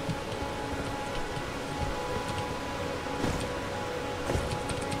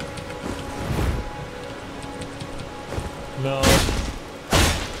 No.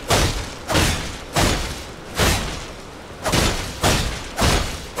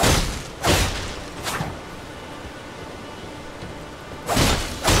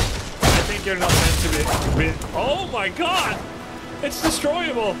 I think you're not meant to be. Oh my god! It's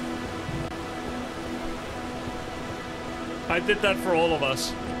destroyable! I did that for all of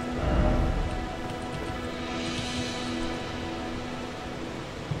us.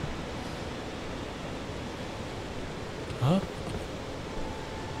 Huh?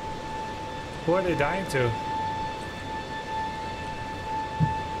 Who are they dying to?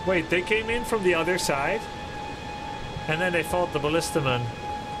 Wait, they came in from the other side? And then they fought the ballistaman.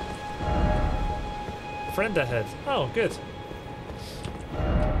 Friend ahead. Oh, good.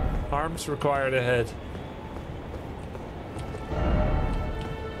 Arms required ahead.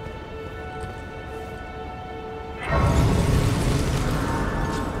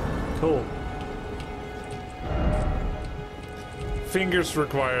 Cool. Fingers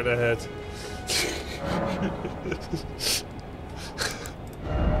required ahead.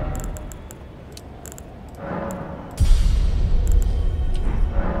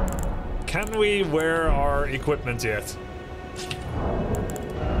 Can we wear our equipment yet?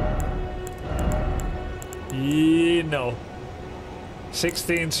 No.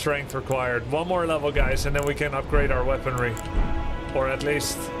 16 strength required. One more level, guys, and then we can upgrade our weaponry. Or at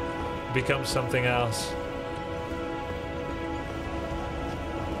least become something else.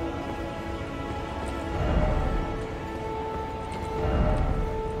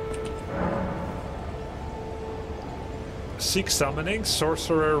 Seek summoning,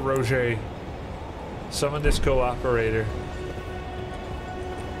 Sorcerer Roger. Summon this cooperator.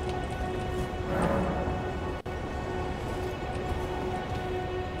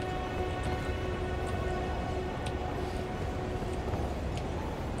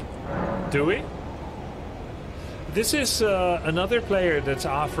 Do we? This is another player that's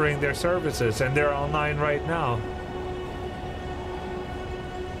offering their services, and they're online right now.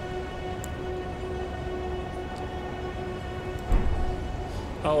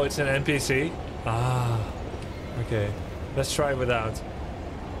 Oh, it's an NPC? Ah, okay. Let's try without.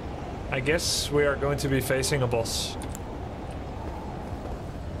 I guess we are going to be facing a boss.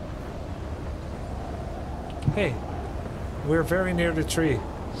 Hey, we're very near the tree.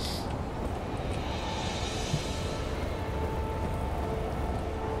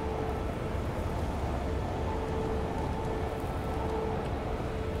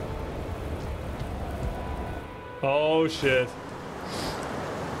 Oh shit.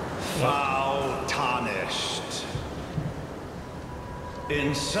 Vow tarnished.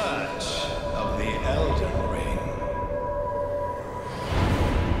 In search of the Elden Ring.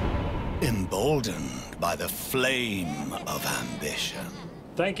 Emboldened by the flame of ambition.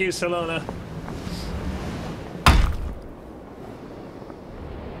 Thank you, Salona.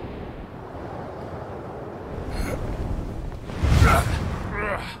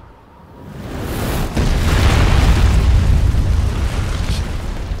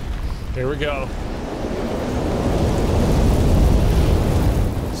 go.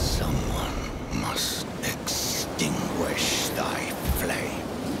 Someone must extinguish thy flame.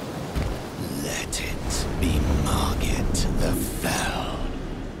 Let it be Margit the Fell.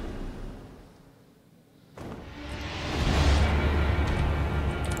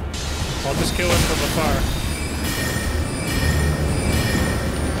 I'll just kill him from afar.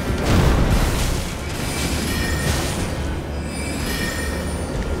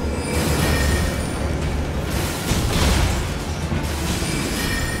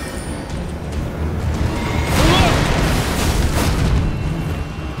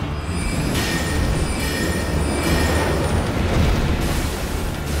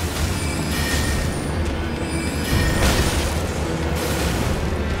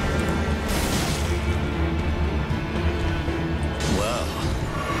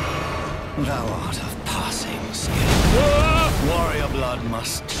 Thou art of passing skill. Warrior blood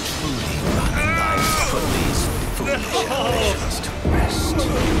must truly run in thy put these foolish ambitions to rest.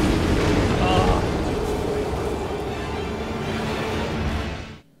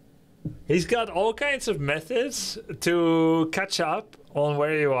 He's got all kinds of methods to catch up on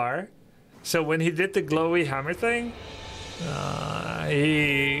where you are. So when he did the glowy hammer thing,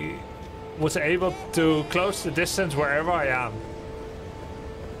 he was able to close the distance wherever I am.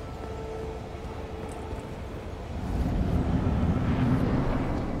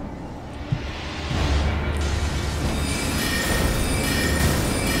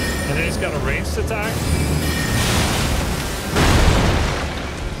 And then he's got a ranged attack.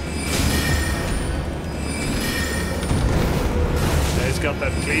 And he's got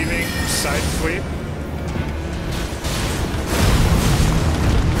that cleaving side sweep.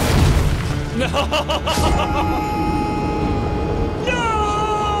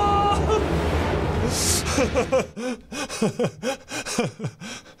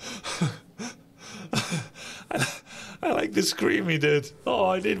 I like the scream he did. Oh,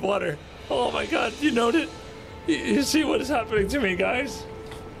 I need water. Oh my god, you know it? You see what is happening to me, guys?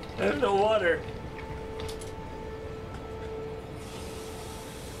 I have no water.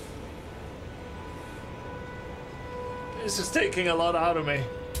 This is taking a lot out of me.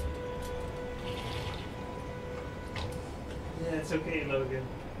 Yeah, it's okay, Logan.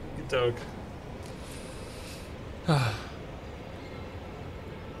 Good dog.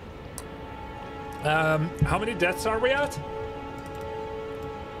 How many deaths are we at?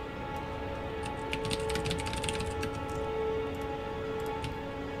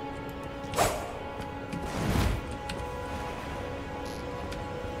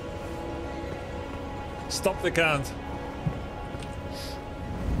 Stop the count.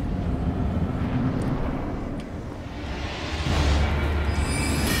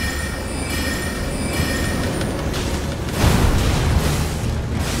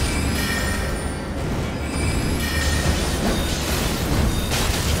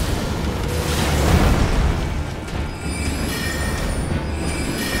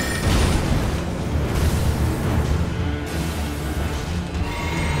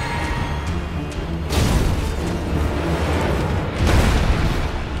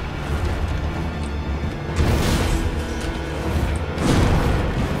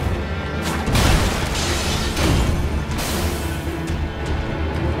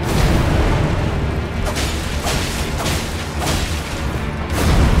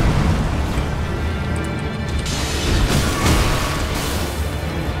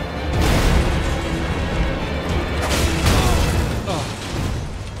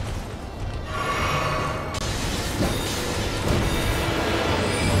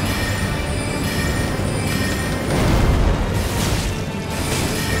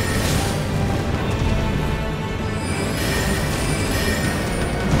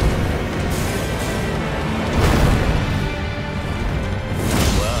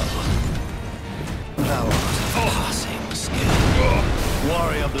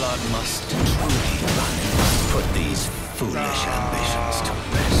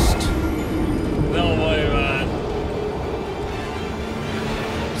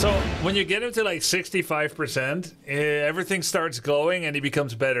 When you get him to like 65%, everything starts glowing and he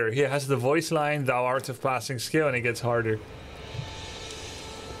becomes better. He has the voice line, thou art of passing skill, and it gets harder.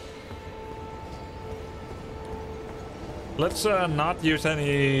 Let's not use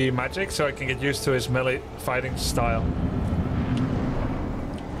any magic so I can get used to his melee fighting style.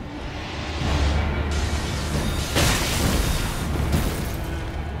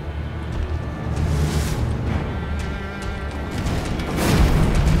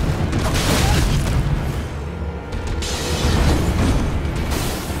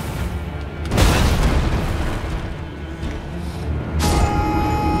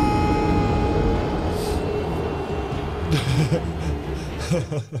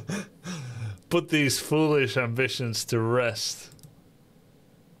 Put these foolish ambitions to rest.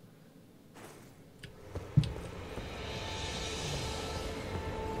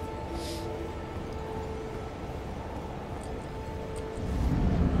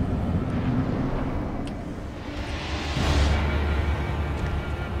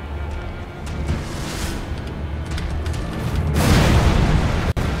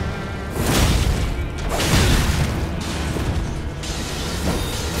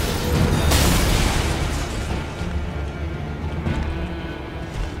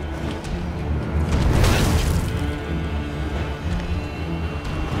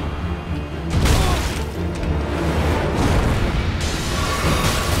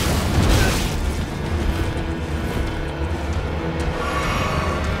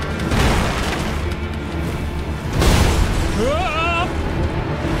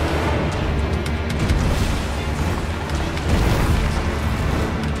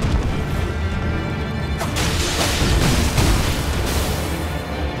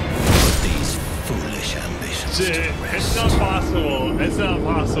 It's not possible. It's not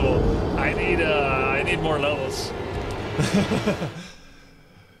possible. I need more levels.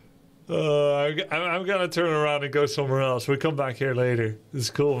 I'm gonna turn around and go somewhere else. We'll come back here later.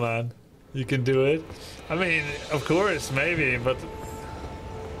 It's cool, man. You can do it. I mean, of course, maybe, but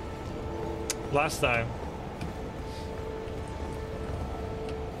last time.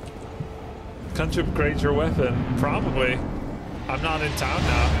 Can't you upgrade your weapon? Probably. I'm not in town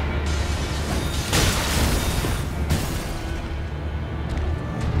now.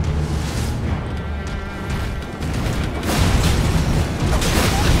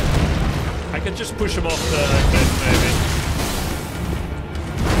 I could just push him off the cliff, maybe.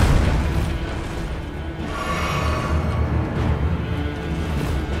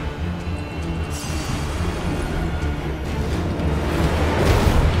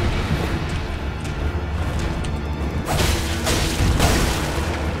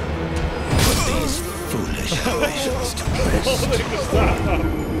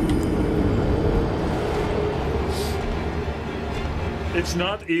 It's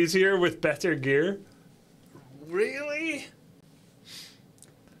not easier with better gear? Really?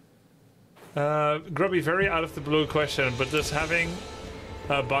 Grubby, very out of the blue question, but does having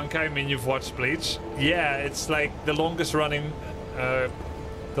Bankai mean you've watched Bleach? Yeah, it's like the longest running I've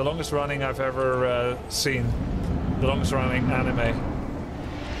ever seen. The longest running anime.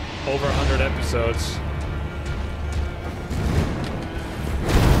 Over 100 episodes.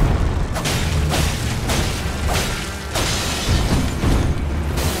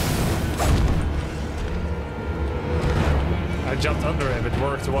 I jumped under him, it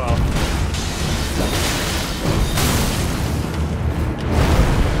worked well.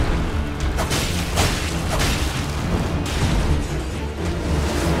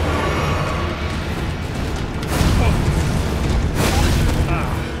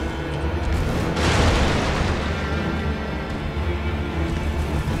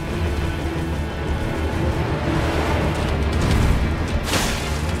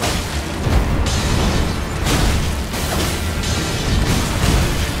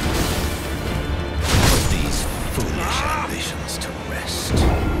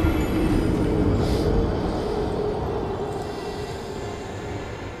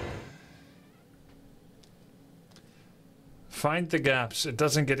 Find the gaps. It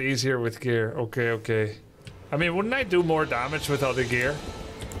doesn't get easier with gear. Okay, okay. I mean, wouldn't I do more damage with other gear?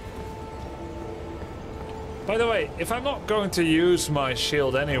 By the way, if I'm not going to use my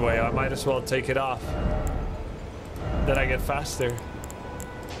shield anyway, I might as well take it off. Then I get faster.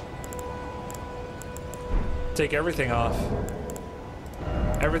 Take everything off.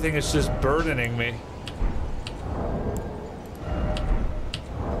 Everything is just burdening me.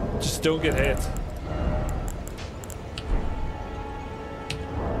 Just don't get hit.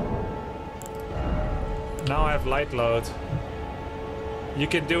 Now I have light load. You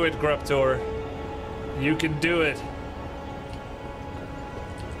can do it, Grubtor. You can do it.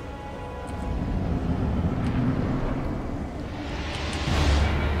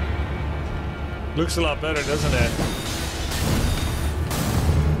 Looks a lot better, doesn't it?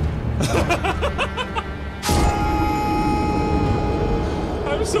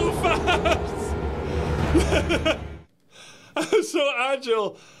 I'm so fast. I'm so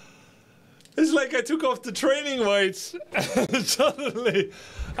agile. It's like I took off the training weights and suddenly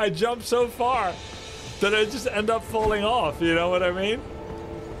I jumped so far that I just end up falling off, you know what I mean?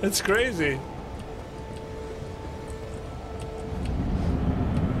 It's crazy.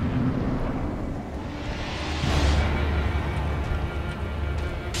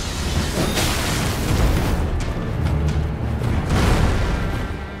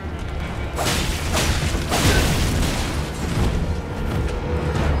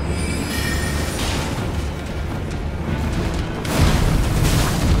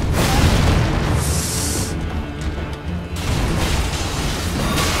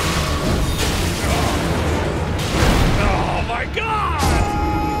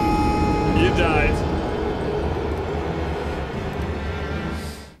 You died.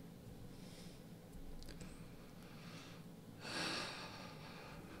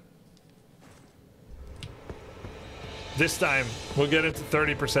 This time, we'll get it to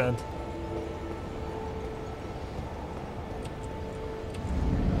 30%.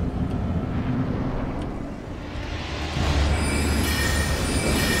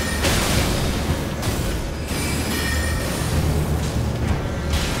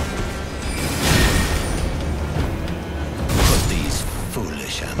 Put these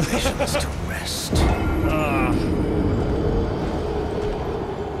foolish ambitions to rest.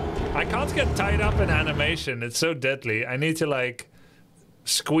 I can't get tied up in animation. It's so deadly. I need to like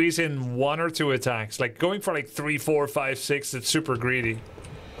squeeze in 1 or 2 attacks. Like going for like 3, 4, 5, 6. It's super greedy.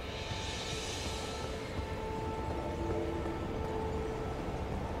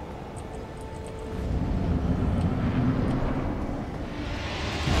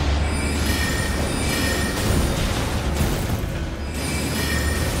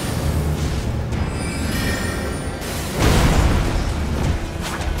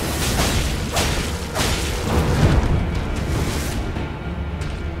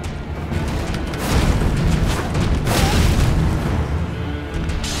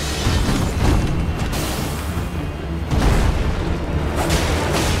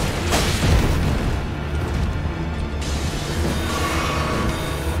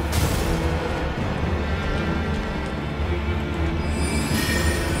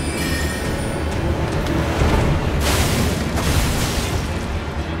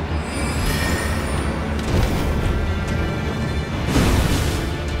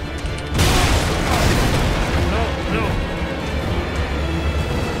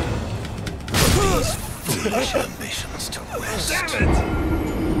 Foolish ambitions to rest. Damn it!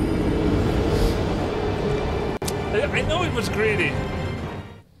 I know it was greedy.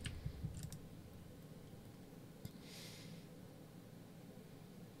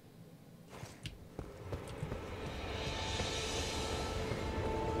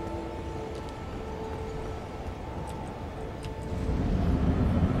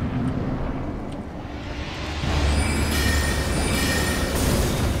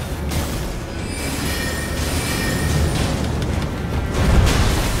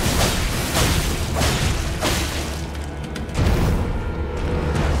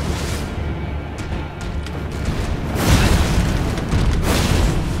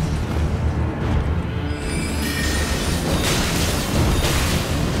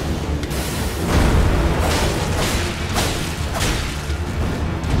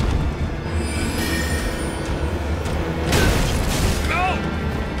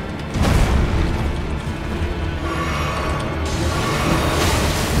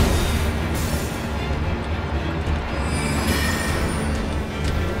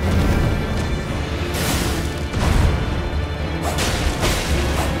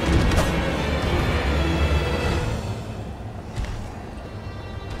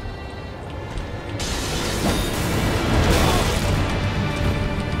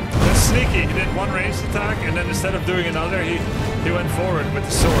 He did one ranged attack, and then instead of doing another, he went forward with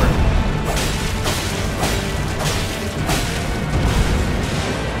the sword.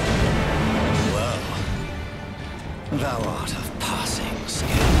 Well, thou art of passing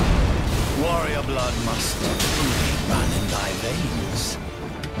skill. Warrior blood must truly run in thy veins.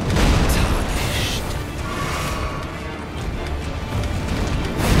 Tarnished.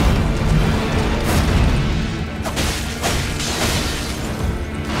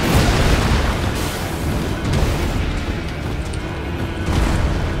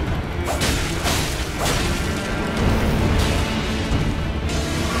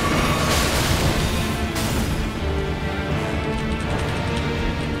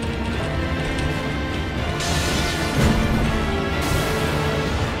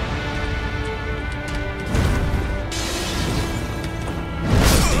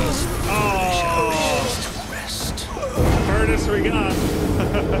 We got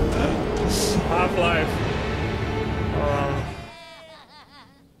Half-Life.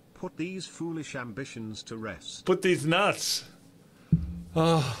 Put these foolish ambitions to rest. Put these nuts.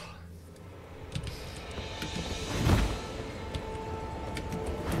 Oh.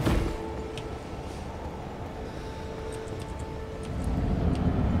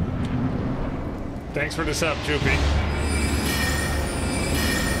 Thanks for the sub, Joopy.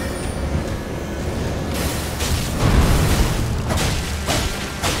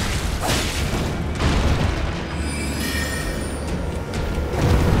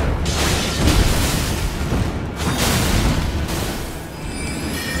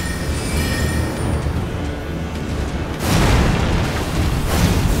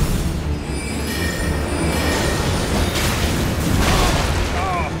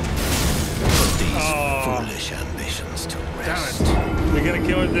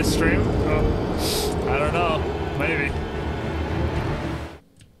 stream? Oh, I don't know. Maybe.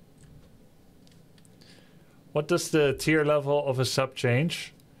 What does the tier level of a sub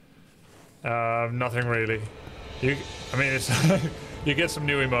change? Nothing really. I mean, it's you get some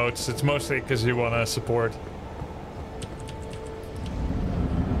new emotes. It's mostly because you want to support.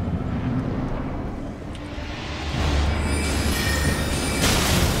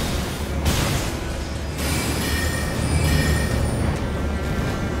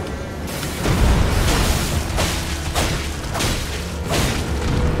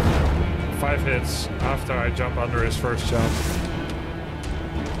 Hits after I jump under his first jump.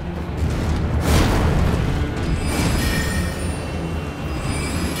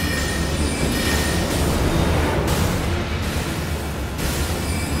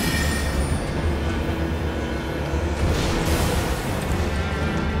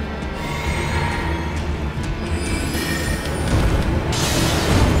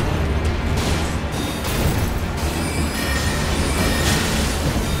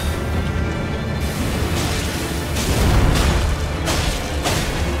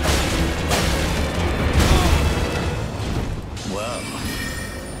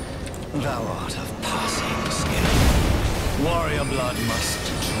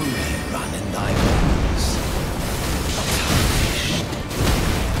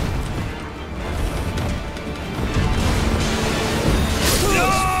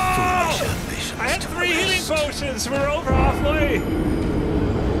 We're over halfway.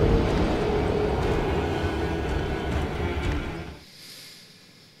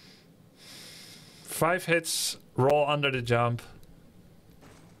 Five hits, roll under the jump.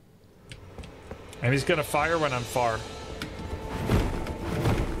 And he's gonna fire when I'm far.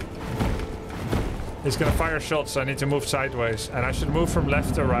 He's gonna fire shots, so I need to move sideways. And I should move from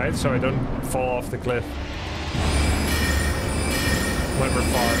left to right so I don't fall off the cliff when we're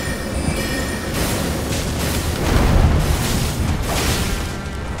far.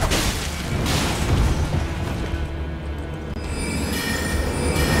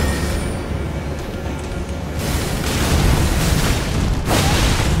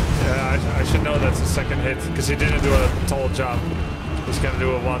 Second hit, because he didn't do a tall jump. He's gonna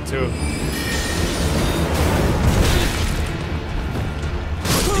do a 1-2.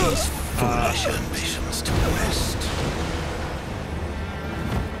 These foolish ambitions to rest.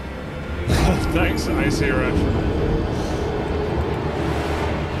 Thanks, Icy Rush.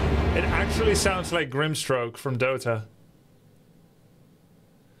 It actually sounds like Grimstroke from Dota.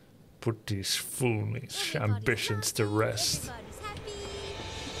 Put these foolish ambitions to rest.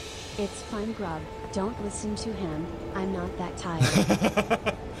 It's fine, Grub. Don't listen to him. I'm not that tired.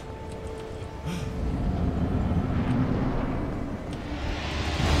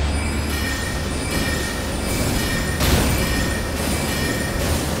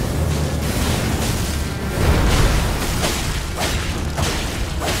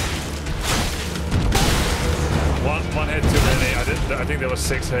 One hit too many. I think there was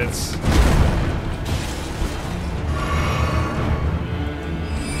 6 hits.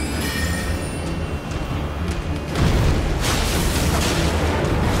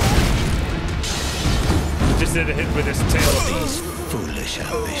 Did a hit with his tail. These foolish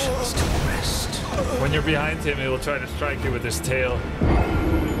ambitions to rest. When you're behind him, he will try to strike you with his tail.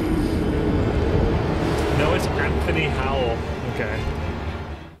 No, it's Anthony Howell. Okay.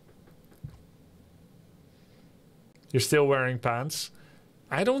 You're still wearing pants?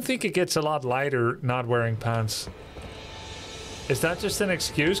 I don't think it gets a lot lighter not wearing pants. Is that just an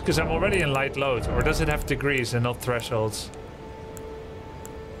excuse? Because I'm already in light load. Or does it have degrees and not thresholds?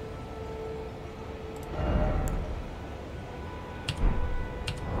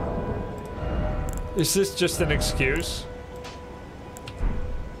 Is this just an excuse?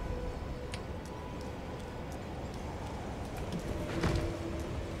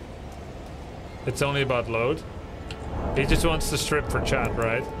 It's only about load. He just wants to strip for chat,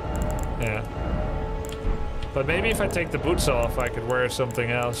 right? Yeah. But maybe if I take the boots off, I could wear something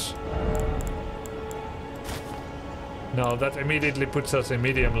else. No, that immediately puts us in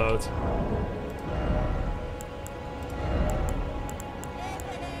medium load.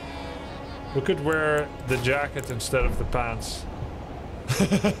 We could wear the jacket instead of the pants.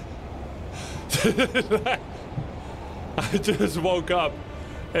 I just woke up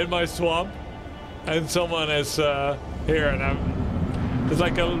in my swamp and someone is here and it's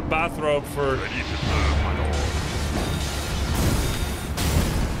like a bathrobe for...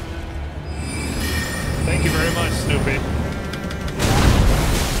 Thank you very much, Snoopy.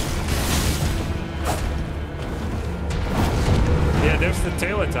 Yeah, there's the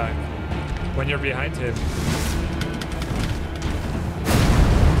tail attack. When you're behind him.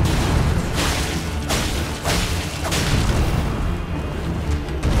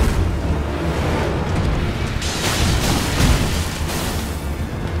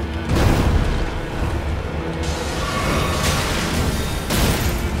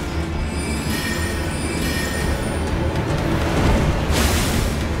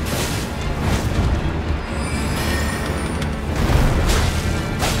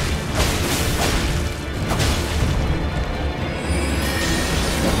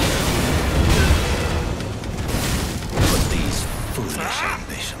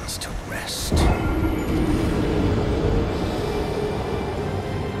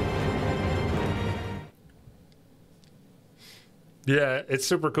 Yeah, it's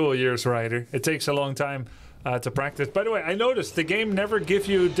super cool, Years Rider. It takes a long time to practice. By the way, I noticed the game never gives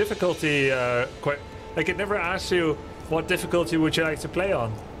you difficulty. Like it never asks you what difficulty would you like to play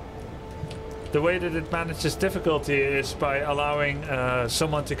on. The way that it manages difficulty is by allowing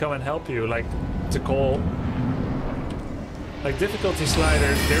someone to come and help you, like to call. Like difficulty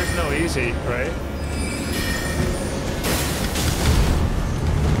slider, there's no easy, right?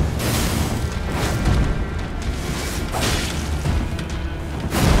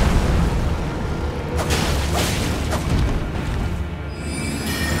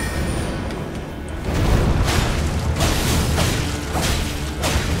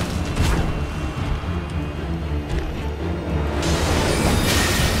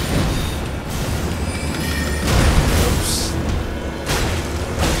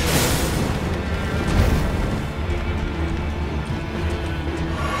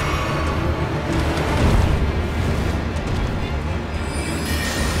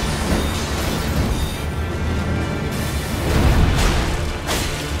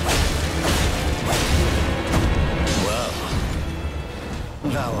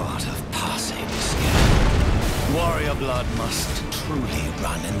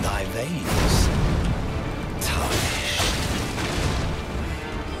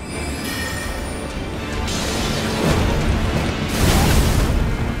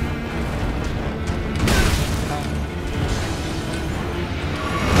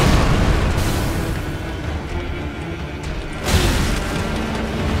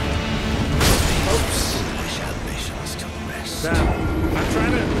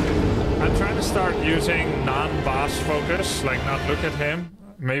 Like not look at him.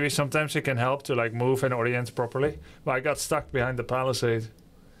 Maybe sometimes it can help to like move and orient properly. But I got stuck behind the palisade.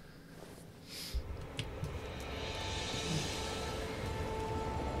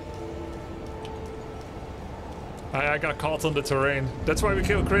 I got caught on the terrain. That's why we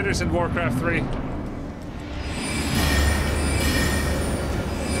kill critters in Warcraft 3.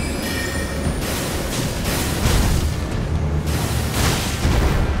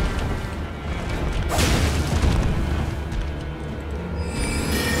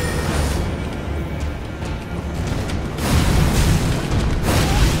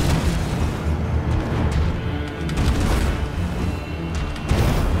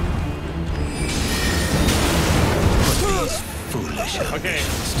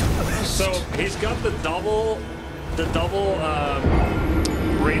 The double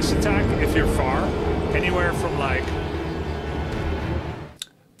range attack if you're far, anywhere from like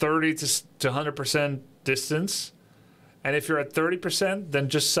 30 to 100% distance. And if you're at 30%, then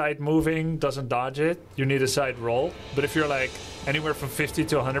just side moving doesn't dodge it. You need a side roll. But if you're like anywhere from 50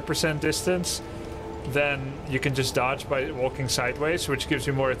 to 100% distance, then you can just dodge by walking sideways, which gives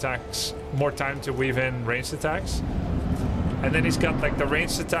you more attacks, more time to weave in ranged attacks. And then he's got like the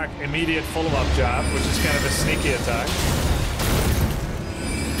ranged attack immediate follow-up jab, which is kind of a sneaky attack.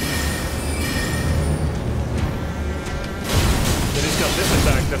 Then he's got this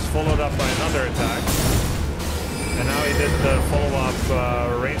attack that's followed up by another attack. And now he did the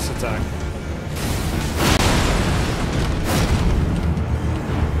follow-up ranged attack.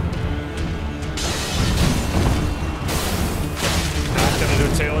 Now he's gonna do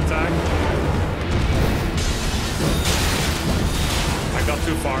a tail attack. I got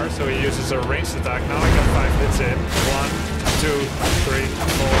too far, so he uses a ranged attack. Now I got 5 hits in. 1, 2, 3,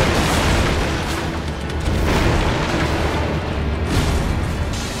 4.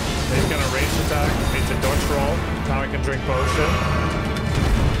 Then he's gonna ranged attack. Needs a dodge roll. Now I can drink potion.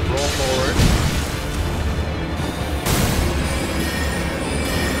 Roll forward.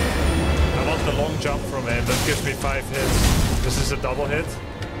 I want the long jump from him. That gives me 5 hits. This is a double hit.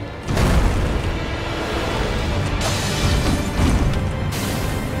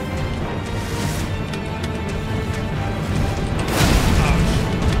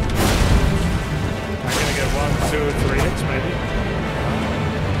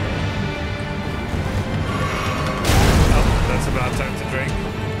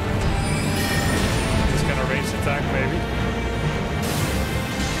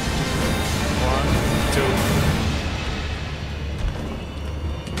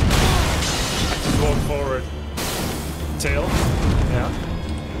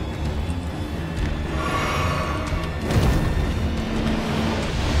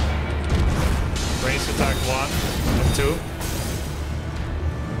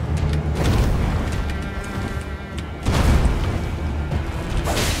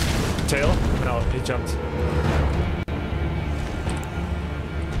 Jumped.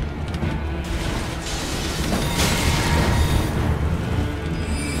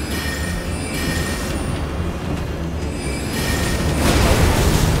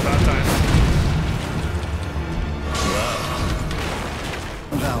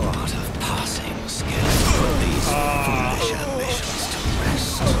 Thou art of passing skill. Put these foolish ambitions to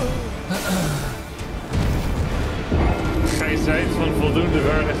rest. Gij zijt van voldoende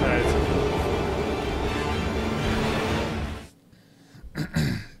waardigheid.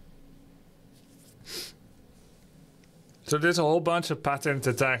 So there's a whole bunch of patterned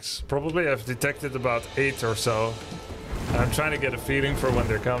attacks. Probably I've detected about 8 or so. I'm trying to get a feeling for when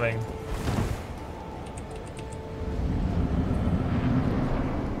they're coming.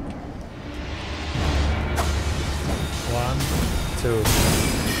 One, two.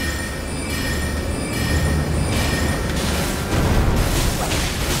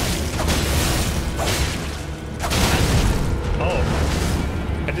 Oh.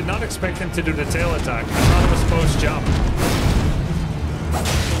 I did not expect him to do the tail attack. I thought it was post-jump.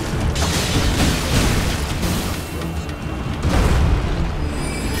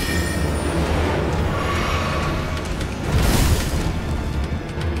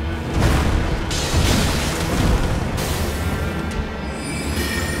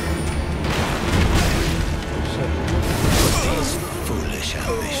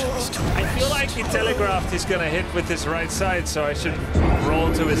 He telegraphed he's gonna hit with his right side, so I should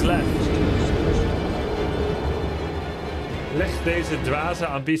roll to his left. Leg deze dwaze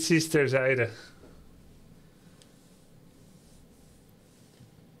ambities terzijde.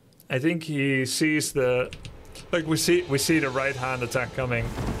 I think he sees the... Like, we see the right hand attack coming,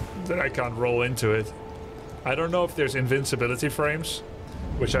 that I can't roll into it. I don't know if there's invincibility frames,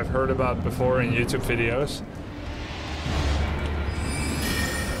 which I've heard about before in YouTube videos.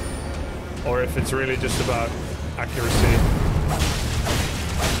 Or if it's really just about accuracy.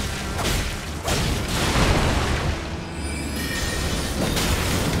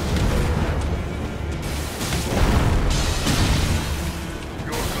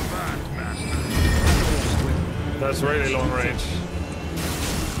 Your command, Master. That's really long range.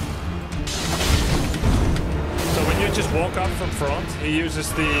 So when you just walk up from front, he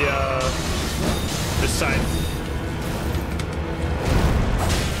uses the scythe.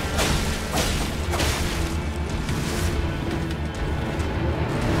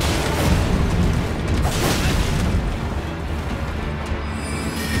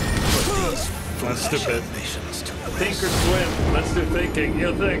 That's stupid. Think or swim. Let's do thinking.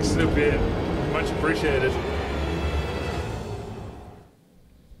 Yo, thanks, stupid. Much appreciated.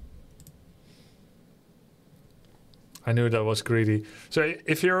 I knew that was greedy. So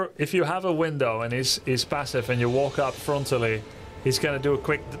if you have a window and he's passive and you walk up frontally, he's gonna do a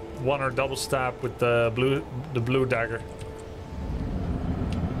quick one or double stab with the blue dagger.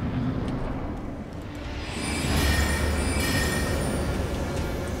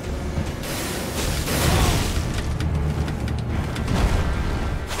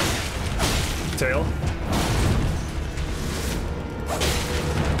 Tail.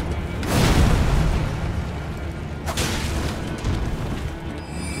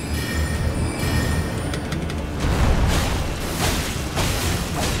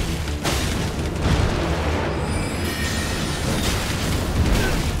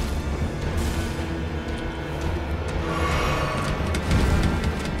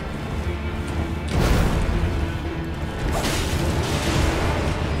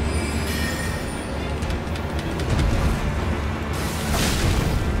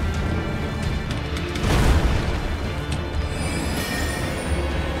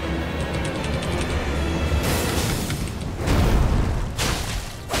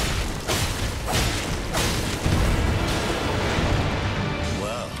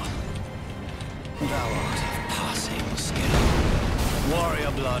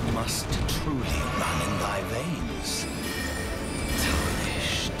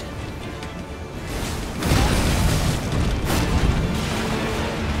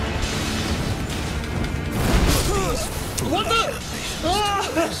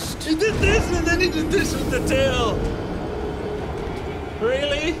 This with the tail.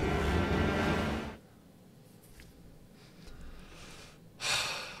 Really?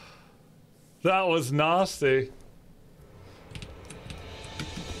 That was nasty.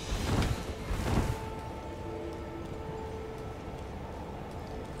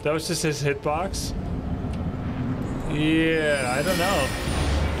 That was just his hitbox? Yeah, I don't know.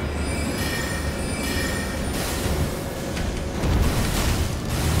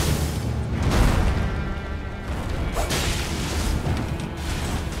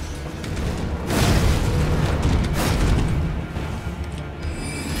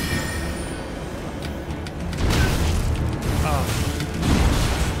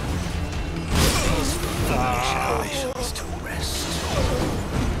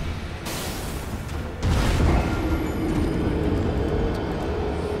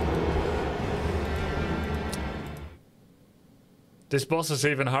 This boss is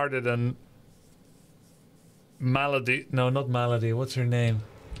even harder than Malady. No, not Malady. What's her name?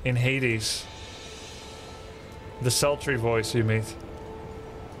 In Hades. The sultry voice you meet.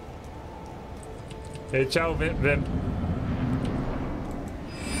 Hey, ciao, Vim.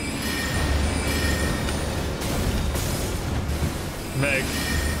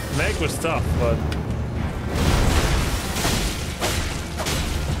 Meg was tough, but...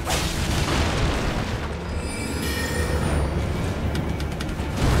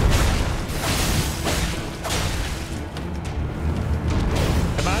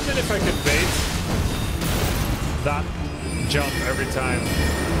 Imagine if I could bait that jump every time.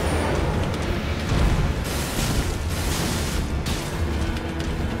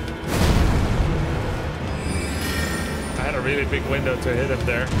 I had a really big window to hit him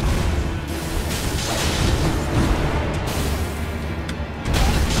there.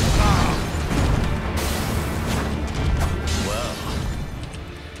 Well,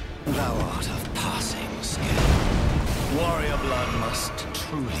 thou art of passing skill. Warrior blood must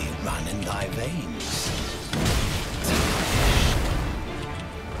truly run in thy veins.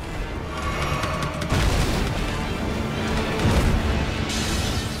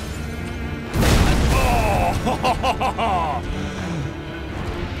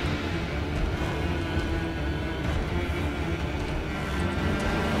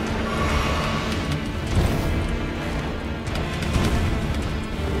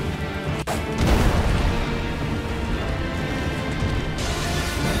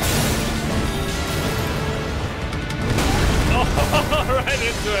 Right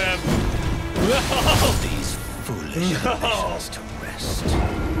into him. No! These foolish ambitions to rest.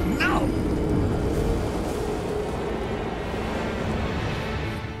 No!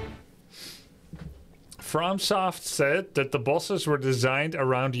 FromSoft said that the bosses were designed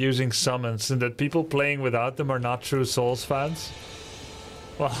around using summons and that people playing without them are not true Souls fans.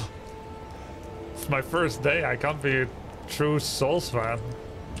 Well, it's my first day. I can't be a true Souls fan.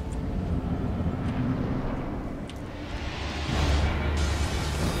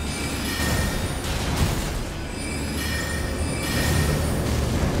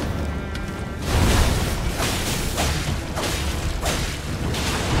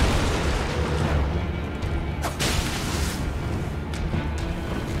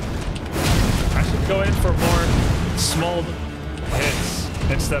 Go in for more small hits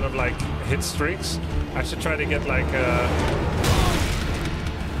instead of like hit streaks. I should try to get like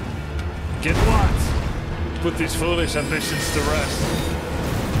get what? Put these foolish ambitions to rest.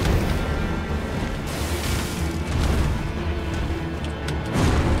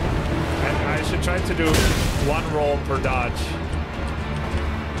 And I should try to do one roll per dodge.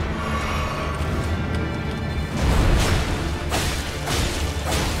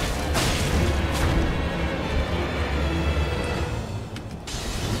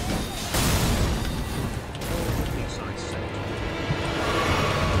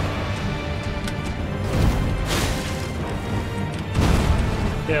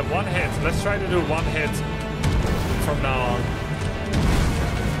 Yeah, one hit. Let's try to do one hit from now on.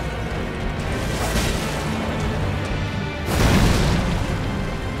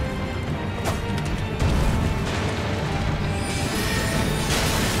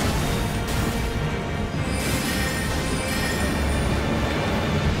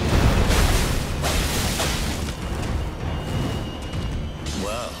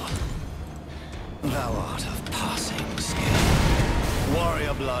 Well, thou art of passing skill.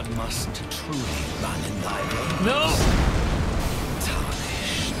 Warrior blood must truly run in thy veins. No!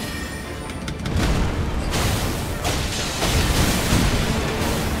 Tarnished.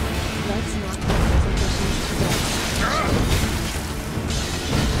 Let's not put those ambitions to rest.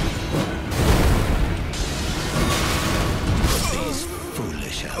 Put these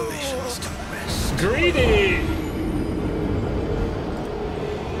foolish ambitions to rest. Greedy!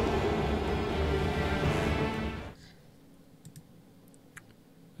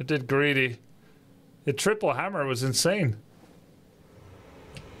 I did greedy. The triple hammer was insane.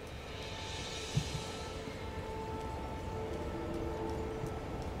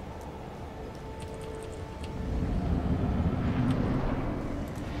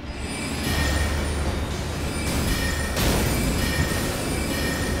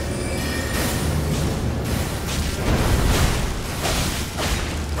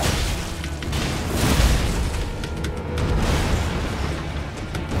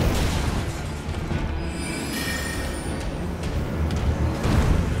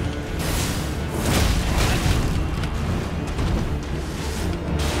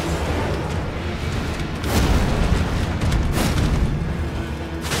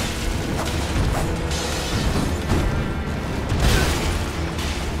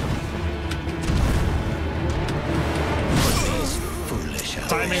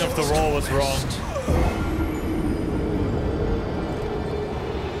 the roll was wrong.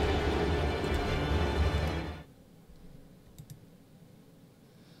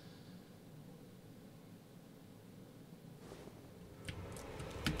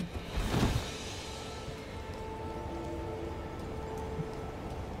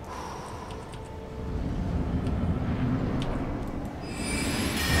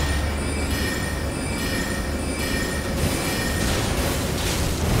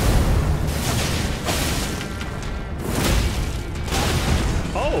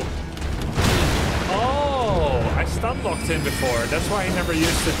 Locked in before. That's why he never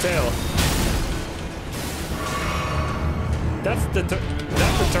used the tail. That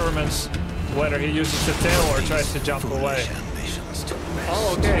determines whether he uses the tail or tries to jump away.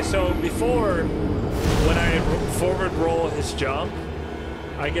 Oh, okay. So before, when I forward roll his jump,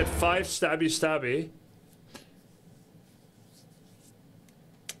 I get 5 stabby stabby.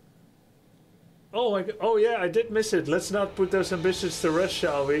 Oh my god. Oh yeah, I did miss it. Let's not put those ambitions to rest,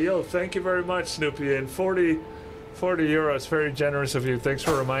 shall we? Yo, thank you very much, Snoopy. And 40 euros, very generous of you. Thanks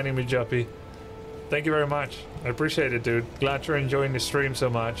for reminding me, Juppy. Thank you very much. I appreciate it, dude. Glad you're enjoying the stream so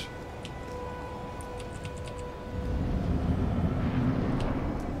much.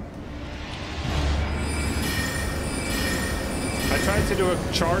 I tried to do a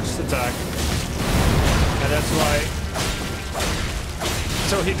charged attack, and that's why...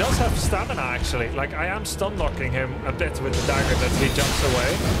 So he does have stamina, actually. Like, I am stun locking him a bit with the dagger that he jumps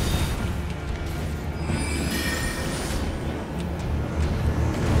away.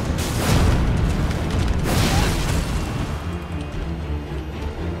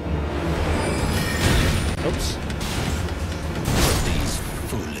 Oops. Put these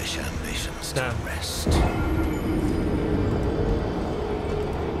foolish ambitions to rest.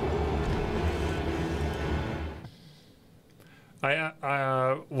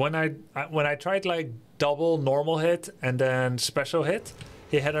 When I tried like double normal hit and then special hit,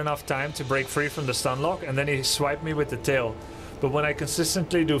 he had enough time to break free from the stun lock, and then he swiped me with the tail. But when I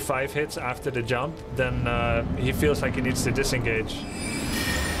consistently do 5 hits after the jump, then he feels like he needs to disengage.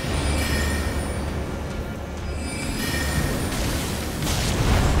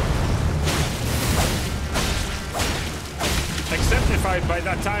 Except if by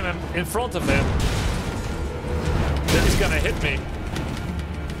that time I'm in front of him, then he's gonna hit me.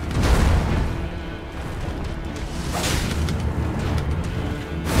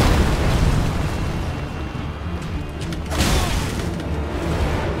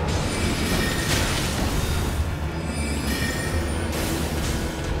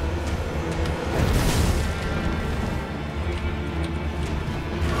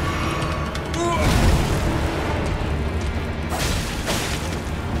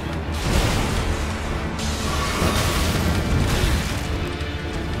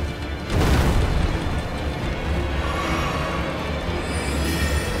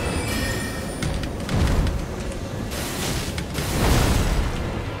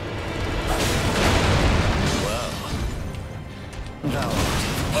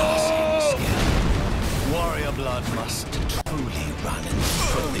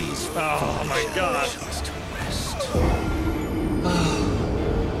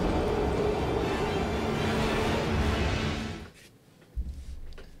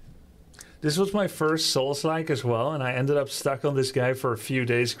 This was my first Souls-like as well, and I ended up stuck on this guy for a few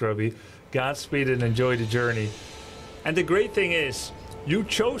days, Grubby. Godspeed and enjoy the journey. And the great thing is, you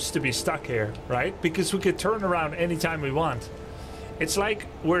chose to be stuck here, right? Because we could turn around anytime we want. It's like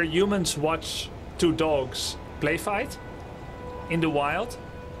where humans watch 2 dogs play fight in the wild.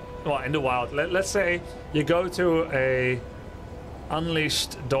 Well, in the wild. Let's say you go to a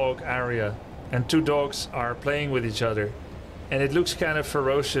unleashed dog area and 2 dogs are playing with each other. And it looks kind of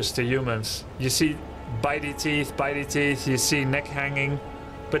ferocious to humans. You see bitey teeth, you see neck hanging,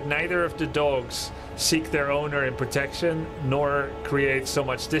 but neither of the dogs seek their owner in protection, nor create so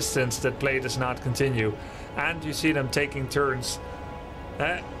much distance that play does not continue. And you see them taking turns,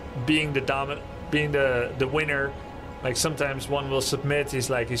 being the winner. Like sometimes one will submit,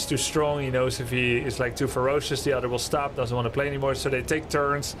 he's too strong, he knows if he is like too ferocious, the other will stop, doesn't want to play anymore, so they take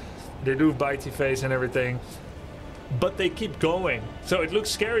turns, they do bitey face and everything. But they keep going. So it looks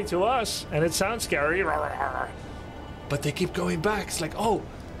scary to us, and it sounds scary. But they keep going back. It's like, oh,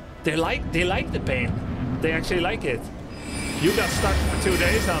 they like the pain. They actually like it. You got stuck for 2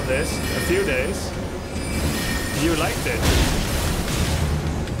 days on this, a few days. You liked it.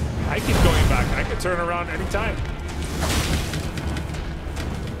 I keep going back. I can turn around anytime.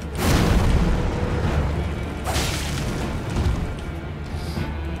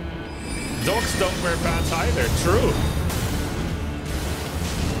 Dogs don't wear pants either. True.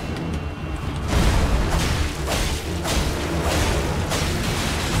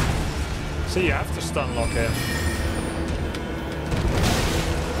 So you have to stun lock him.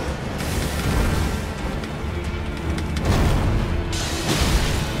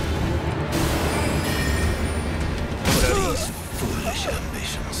 These foolish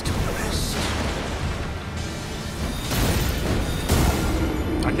ambitions to rest.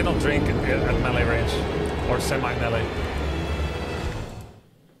 I cannot drink at melee range or semi-melee.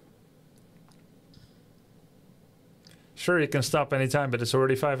 Sure, you can stop anytime, but it's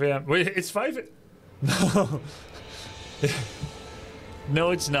already 5 a.m. Wait, it's 5 No. No,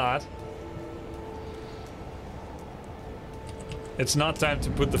 it's not. It's not time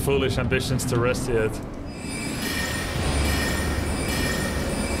to put the foolish ambitions to rest yet.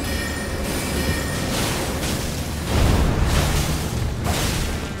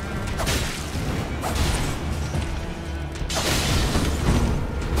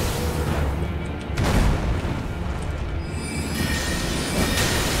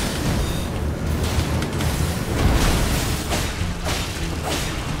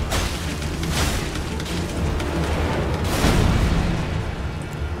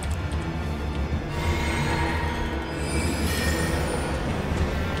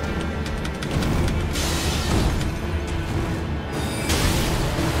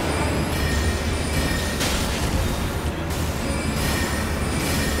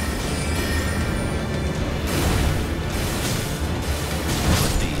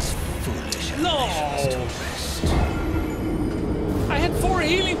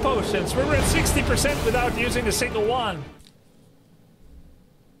 We were at 60% without using a single one.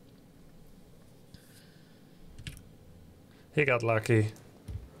 He got lucky.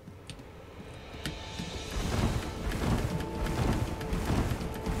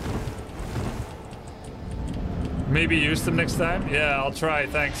 Maybe use them next time? Yeah, I'll try,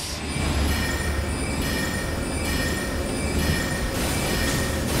 thanks.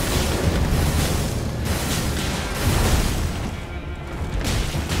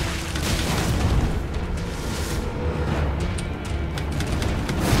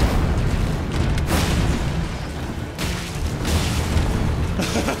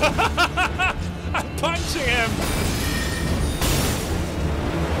 I'm punching him!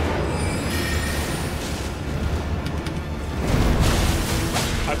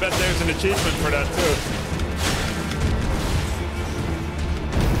 I bet there's an achievement for that too.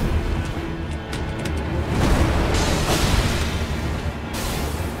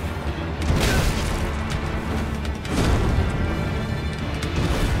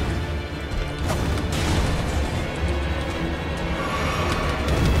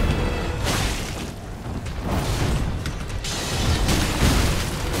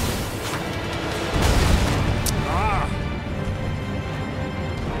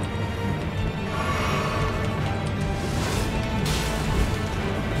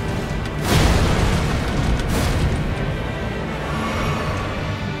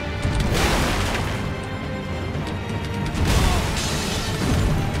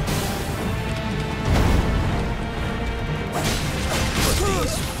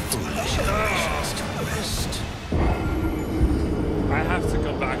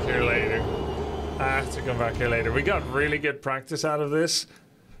 Later. We got really good practice out of this.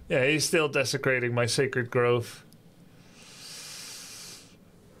 Yeah, he's still desecrating my sacred grove.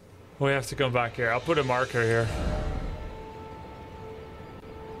 We have to come back here. I'll put a marker here.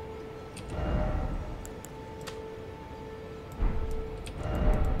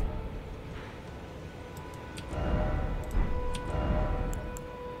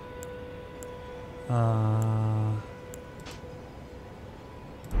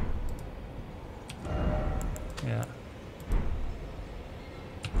 Yeah.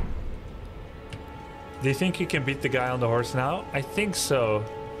 Do you think you can beat the guy on the horse now? I think so.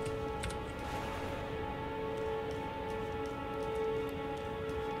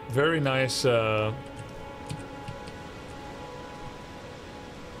 Very nice. Wait,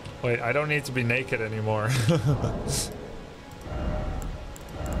 I don't need to be naked anymore.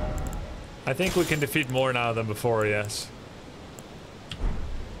 I think we can defeat more now than before, yes.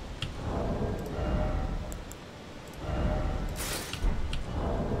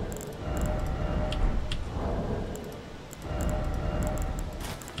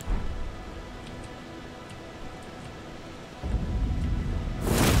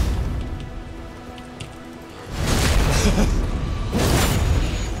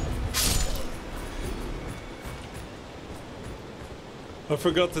 I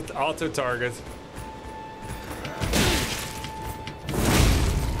forgot to auto-target.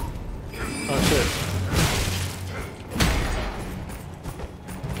 Oh shit.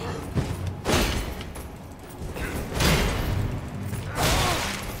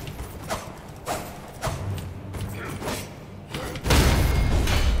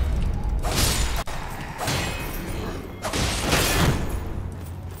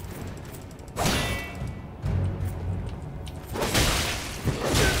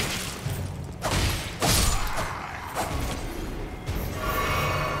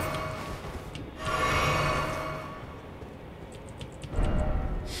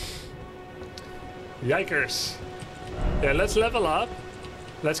 Yikers. Yeah, let's level up.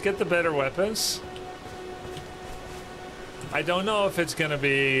 Let's get the better weapons. I don't know if it's gonna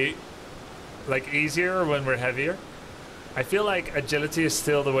be like easier when we're heavier. I feel like agility is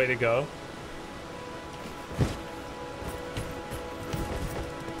still the way to go.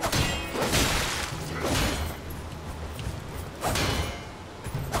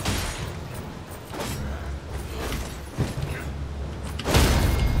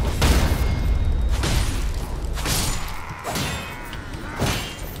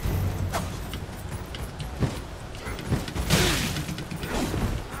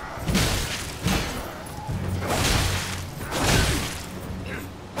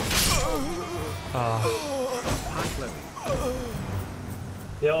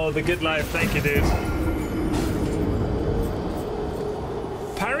 Yo, the good life, thank you, dude.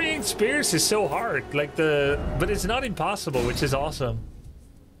 Parrying spears is so hard, but it's not impossible, which is awesome.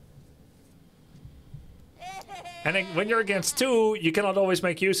 And then when you're against two, you cannot always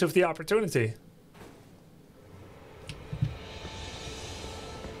make use of the opportunity.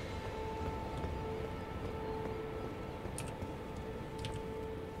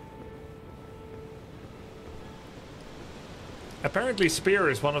 Apparently spear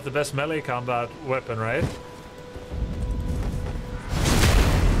is one of the best melee combat weapon, right?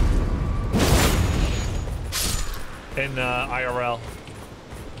 In IRL.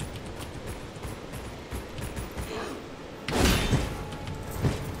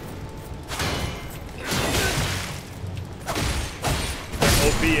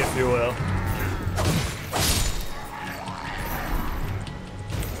 OP, if you will.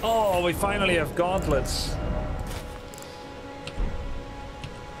 Oh, we finally have gauntlets.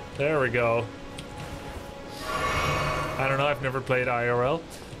 There we go. I don't know, I've never played IRL.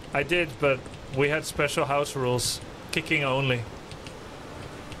 I did, but we had special house rules. Kicking only.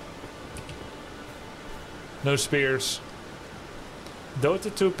 No spears.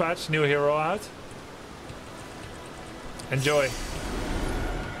 Dota 2 patch, new hero out. Enjoy.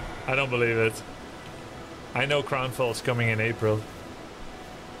 I don't believe it. I know Crownfall's coming in April.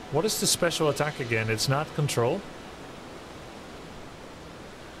 What is the special attack again? It's not control?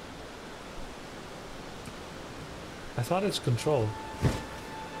 I thought it's control.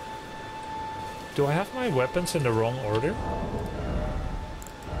 Do I have my weapons in the wrong order?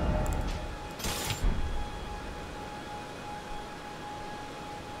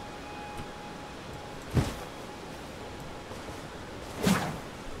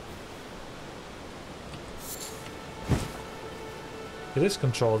 It is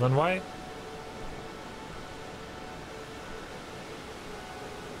control, then why?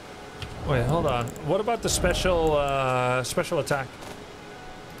 Wait, hold on. What about the special special attack?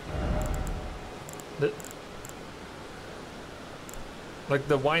 Like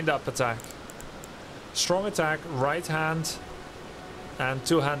the wind-up attack. Strong attack, right hand, and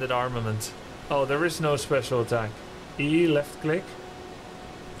two-handed armament. Oh, there is no special attack. E, left click.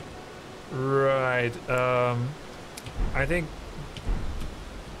 Right. I think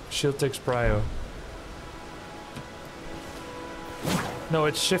shield takes prio. No,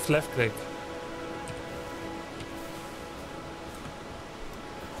 it's shift left click.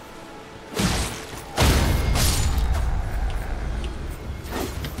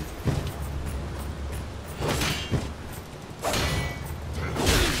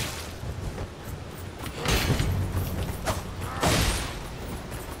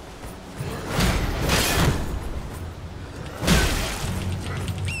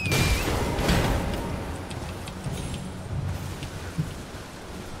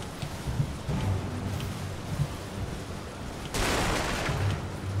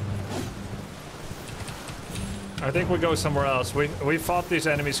 I think we go somewhere else. We fought these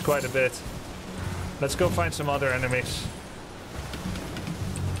enemies quite a bit. Let's go find some other enemies.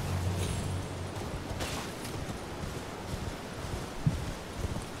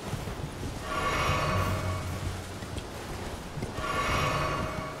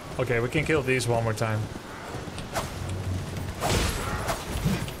 Okay, we can kill these one more time.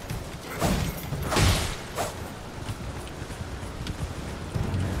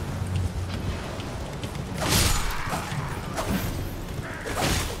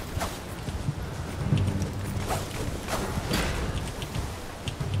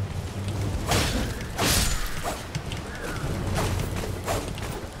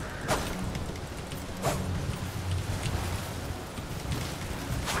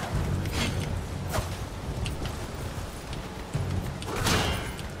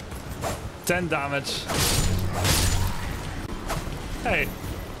 Damage. Hey,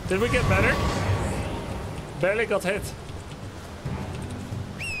 did we get better? Barely got hit.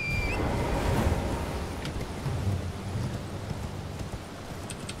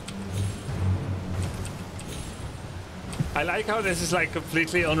 I like how this is like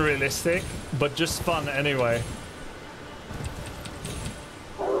completely unrealistic, but just fun anyway.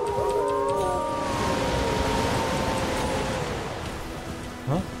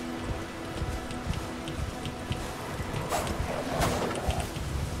 Huh?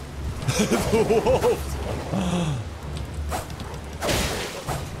 The wolves!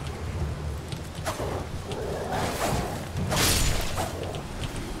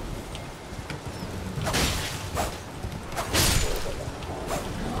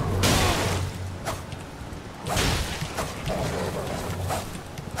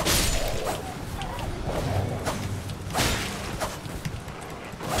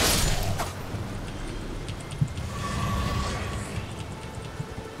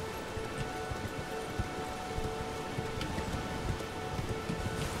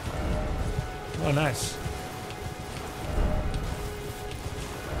 Oh, nice.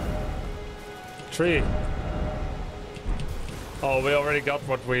 Tree. Oh, we already got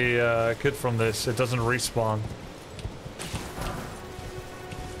what we could from this. It doesn't respawn.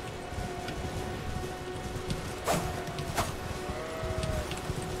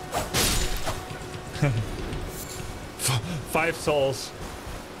 Five souls.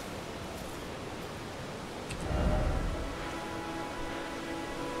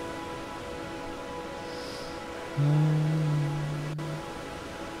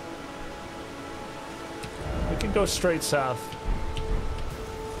 We can go straight south.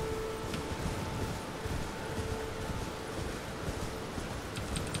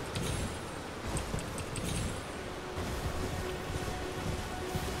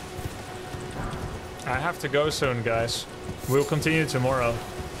 I have to go soon, guys. We'll continue tomorrow.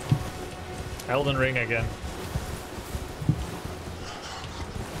 Elden Ring again.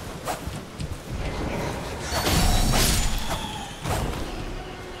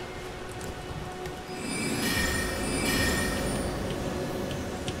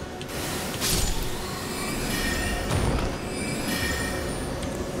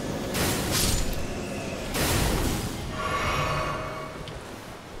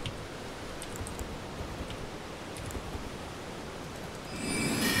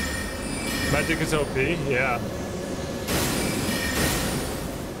 Magic is OP, yeah.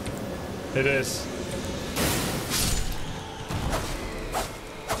 It is.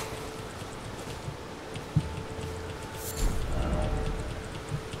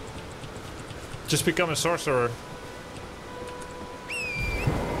 Just become a sorcerer.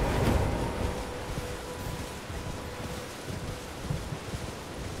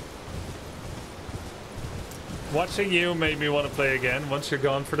 Watching you made me want to play again. Once you're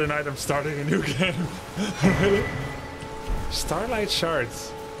gone for the night, I'm starting a new game. Really? Starlight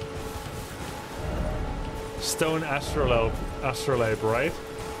Shards. Stone Astrolabe, right?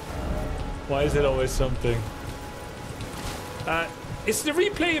 Why is it always something? Is the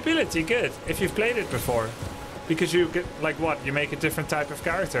replayability good if you've played it before? Because you get, like what? You make a different type of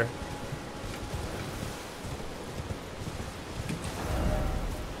character.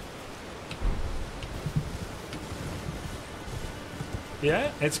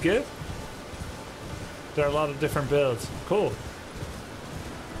 Yeah, it's good. There are a lot of different builds. Cool.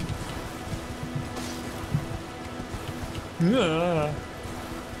 Yeah.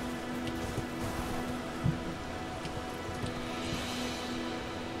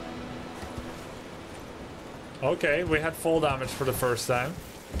 Okay, we had fall damage for the first time.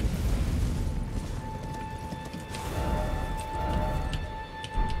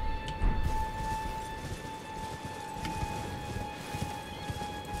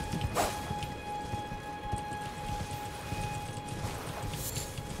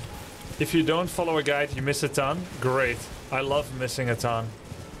 If you don't follow a guide, you miss a ton. Great. I love missing a ton.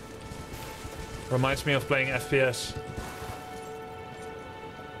 Reminds me of playing FPS.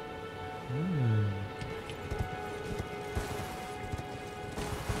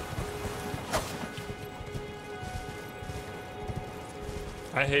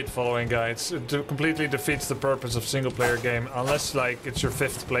 I hate following guides. It completely defeats the purpose of single player game, unless like it's your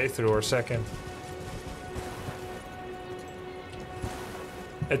 5th playthrough or 2nd.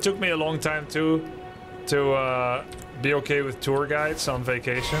 It took me a long time too to be okay with tour guides on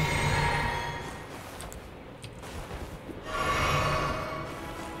vacation.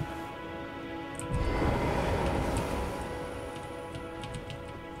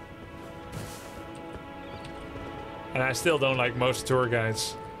 And I still don't like most tour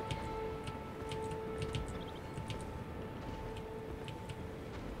guides.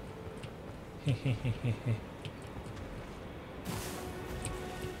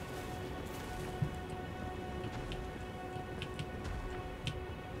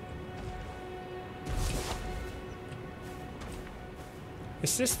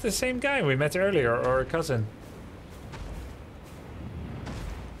 Is this the same guy we met earlier, or a cousin?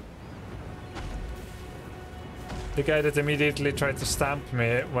 The guy that immediately tried to stamp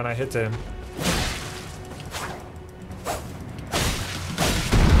me when I hit him.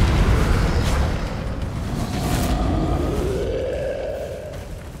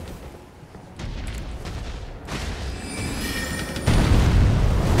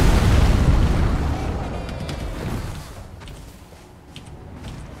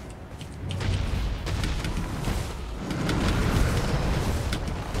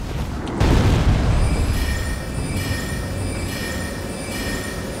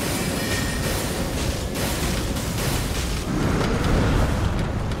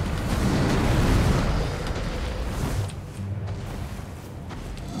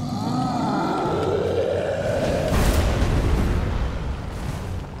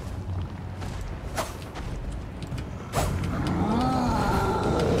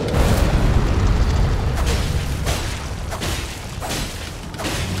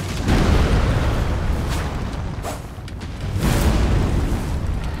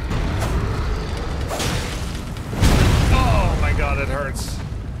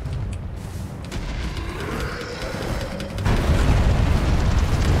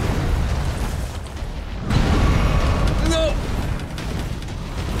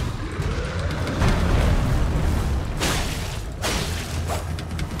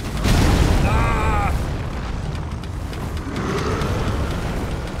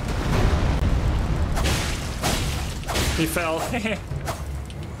 He fell.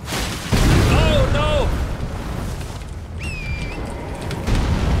 Oh no!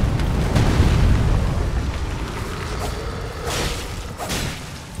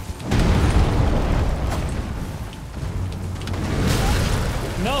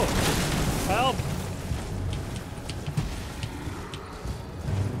 No! Help!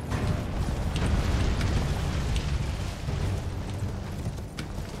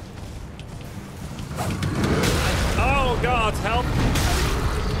 God, help!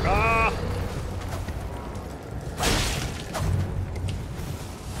 Ah!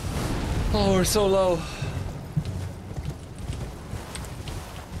 Oh, we're so low.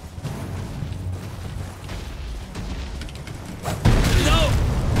 No!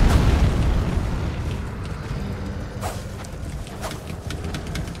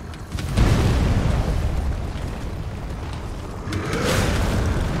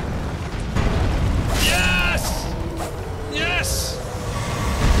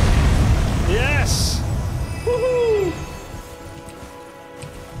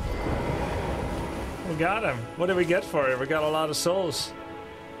 Got him. What did we get for it? We got a lot of souls.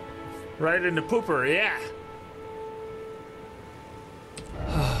 Right in the pooper, yeah.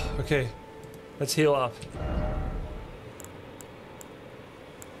 Okay, let's heal up.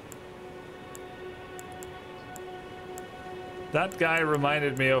 That guy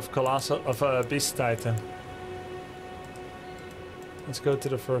reminded me of Beast Titan. Let's go to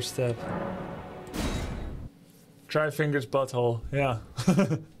the first step. Try fingers butthole, yeah.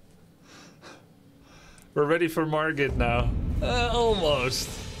 We're ready for Margit now. Almost.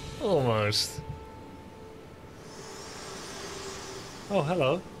 Almost. Oh,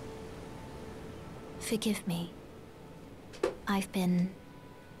 hello. Forgive me. I've been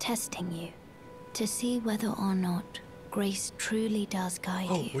testing you to see whether or not grace truly does guide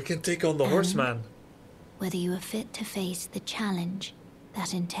you. Oh, we can take on the horseman. Whether you are fit to face the challenge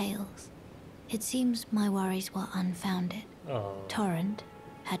that entails. It seems my worries were unfounded. Oh. Torrent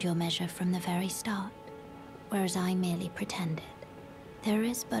had your measure from the very start, whereas I merely pretended. There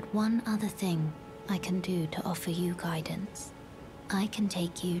is but one other thing I can do to offer you guidance. I can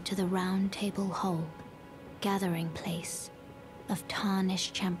take you to the Round Table Hold, gathering place of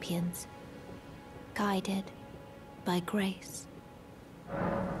tarnished champions, guided by grace.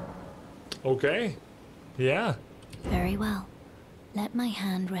 Okay. Yeah. Very well. Let my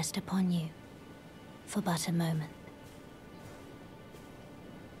hand rest upon you for but a moment.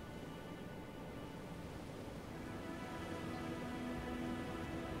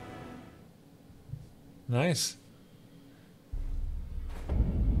 Nice.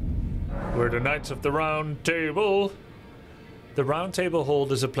 We're the Knights of the Round Table. The Round Table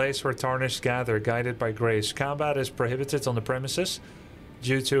Hold is a place where tarnished gather, guided by grace. Combat is prohibited on the premises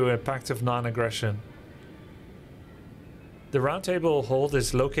due to a pact of non-aggression. The Round Table Hold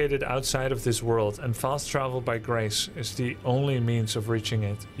is located outside of this world, and fast travel by grace is the only means of reaching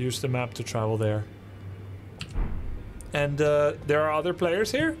it. Use the map to travel there. And there are other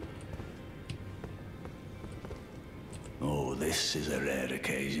players here? Oh, this is a rare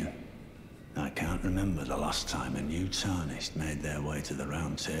occasion. I can't can't remember the last time a new Tarnished made their way to the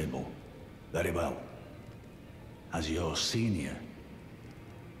Round Table. Very well. As your senior,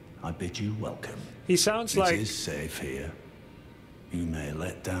 I bid you welcome. He sounds like... It is safe here. You may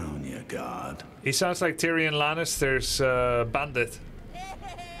let down your guard. He sounds like Tyrion Lannister's bandit.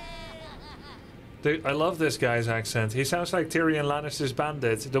 I love this guy's accent. He sounds like Tyrion Lannister's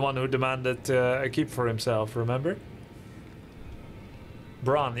bandit, the one who demanded a keep for himself, remember?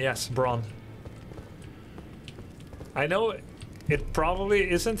 Bronn, yes, Bronn. I know it probably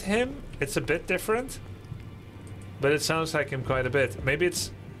isn't him. It's a bit different. But it sounds like him quite a bit. Maybe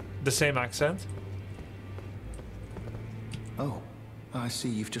it's the same accent. Oh, I see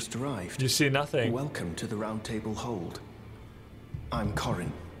you've just arrived. You see nothing. Welcome to the Round Table Hold. I'm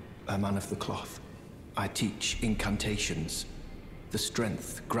Corin, a man of the cloth. I teach incantations, the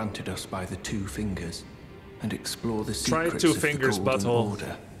strength granted us by the Two Fingers, and explore the secrets of the Golden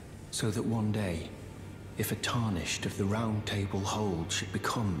Order, so that one day, if a Tarnished of the Round Table Hold should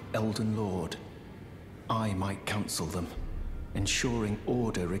become Elden Lord, I might counsel them, ensuring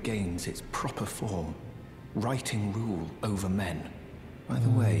order regains its proper form, righting rule over men. By the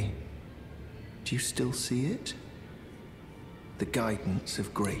way, do you still see it? The guidance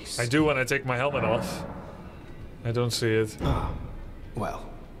of grace. I do when I take my helmet off. I don't see it. Ah, well,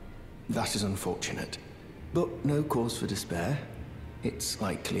 that is unfortunate. But no cause for despair. It's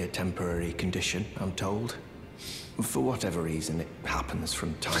likely a temporary condition, I'm told. For whatever reason, it happens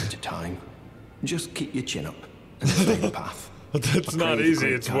from time to time. Just keep your chin up and stay the path. That's not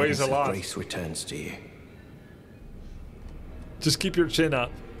easy, it weighs a lot. Grace returns to you. Just keep your chin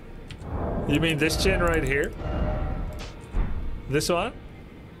up. You mean this chin right here? This one?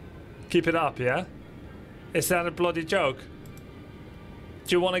 Keep it up, yeah? Is that a bloody joke?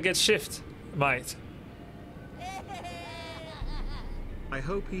 Do you want to get shift, mate? I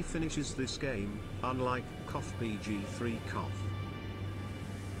hope he finishes this game, unlike Cough BG3 Cough.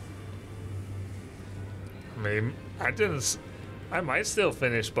 I mean, I might still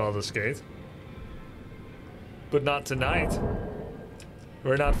finish Baldur's Gate. But not tonight.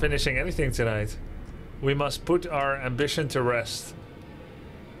 We're not finishing anything tonight. We must put our ambition to rest.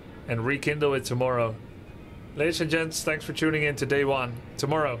 And rekindle it tomorrow. Ladies and gents, thanks for tuning in to day one.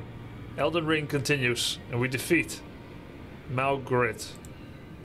 Tomorrow, Elden Ring continues. And we defeat Malgrit.